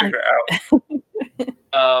 we'll figure it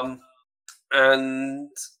out.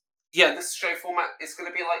 And yeah, this show format is going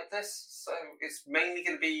to be like this. So it's mainly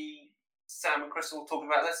going to be Sam and Crystal talking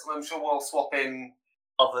about this, and I'm sure we'll swap in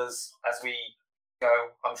others as we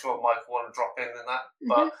go. I'm sure Mike will want to drop in that.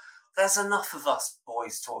 But there's enough of us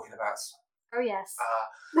boys talking about stuff. Oh, yes.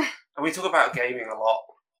 And we talk about gaming a lot,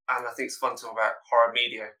 and I think it's fun to talk about horror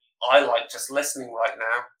media. I like just listening right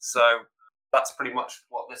now, so that's pretty much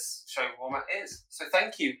what this show format is. So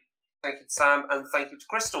thank you. Thank you to Sam, and thank you to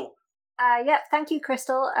Crystal. Thank you,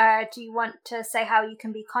 Crystal. Do you want to say how you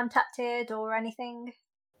can be contacted or anything?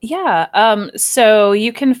 Yeah, so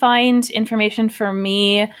you can find information for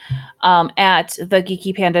me at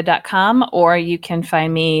thegeekypanda.com, or you can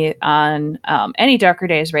find me on any Darker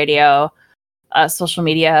Days Radio social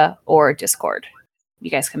media or Discord.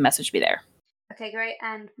 You guys can message me there. Okay, great.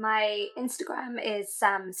 And my Instagram is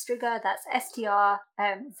Sam Striga. That's STRZYGA.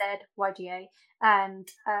 And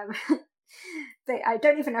but I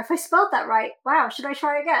don't even know if I spelled that right. Wow, should I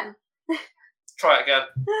try again? Try it again.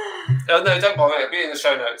 Oh, no, don't bother. It'll be in the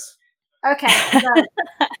show notes. Okay, so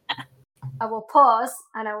I will pause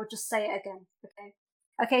and I will just say it again.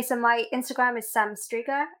 Okay, so my Instagram is Sam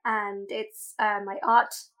Striga, and it's my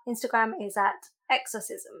art Instagram is at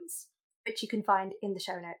Exorcisms, which you can find in the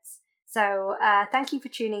show notes. So thank you for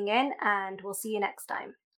tuning in, and we'll see you next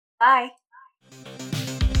time. Bye.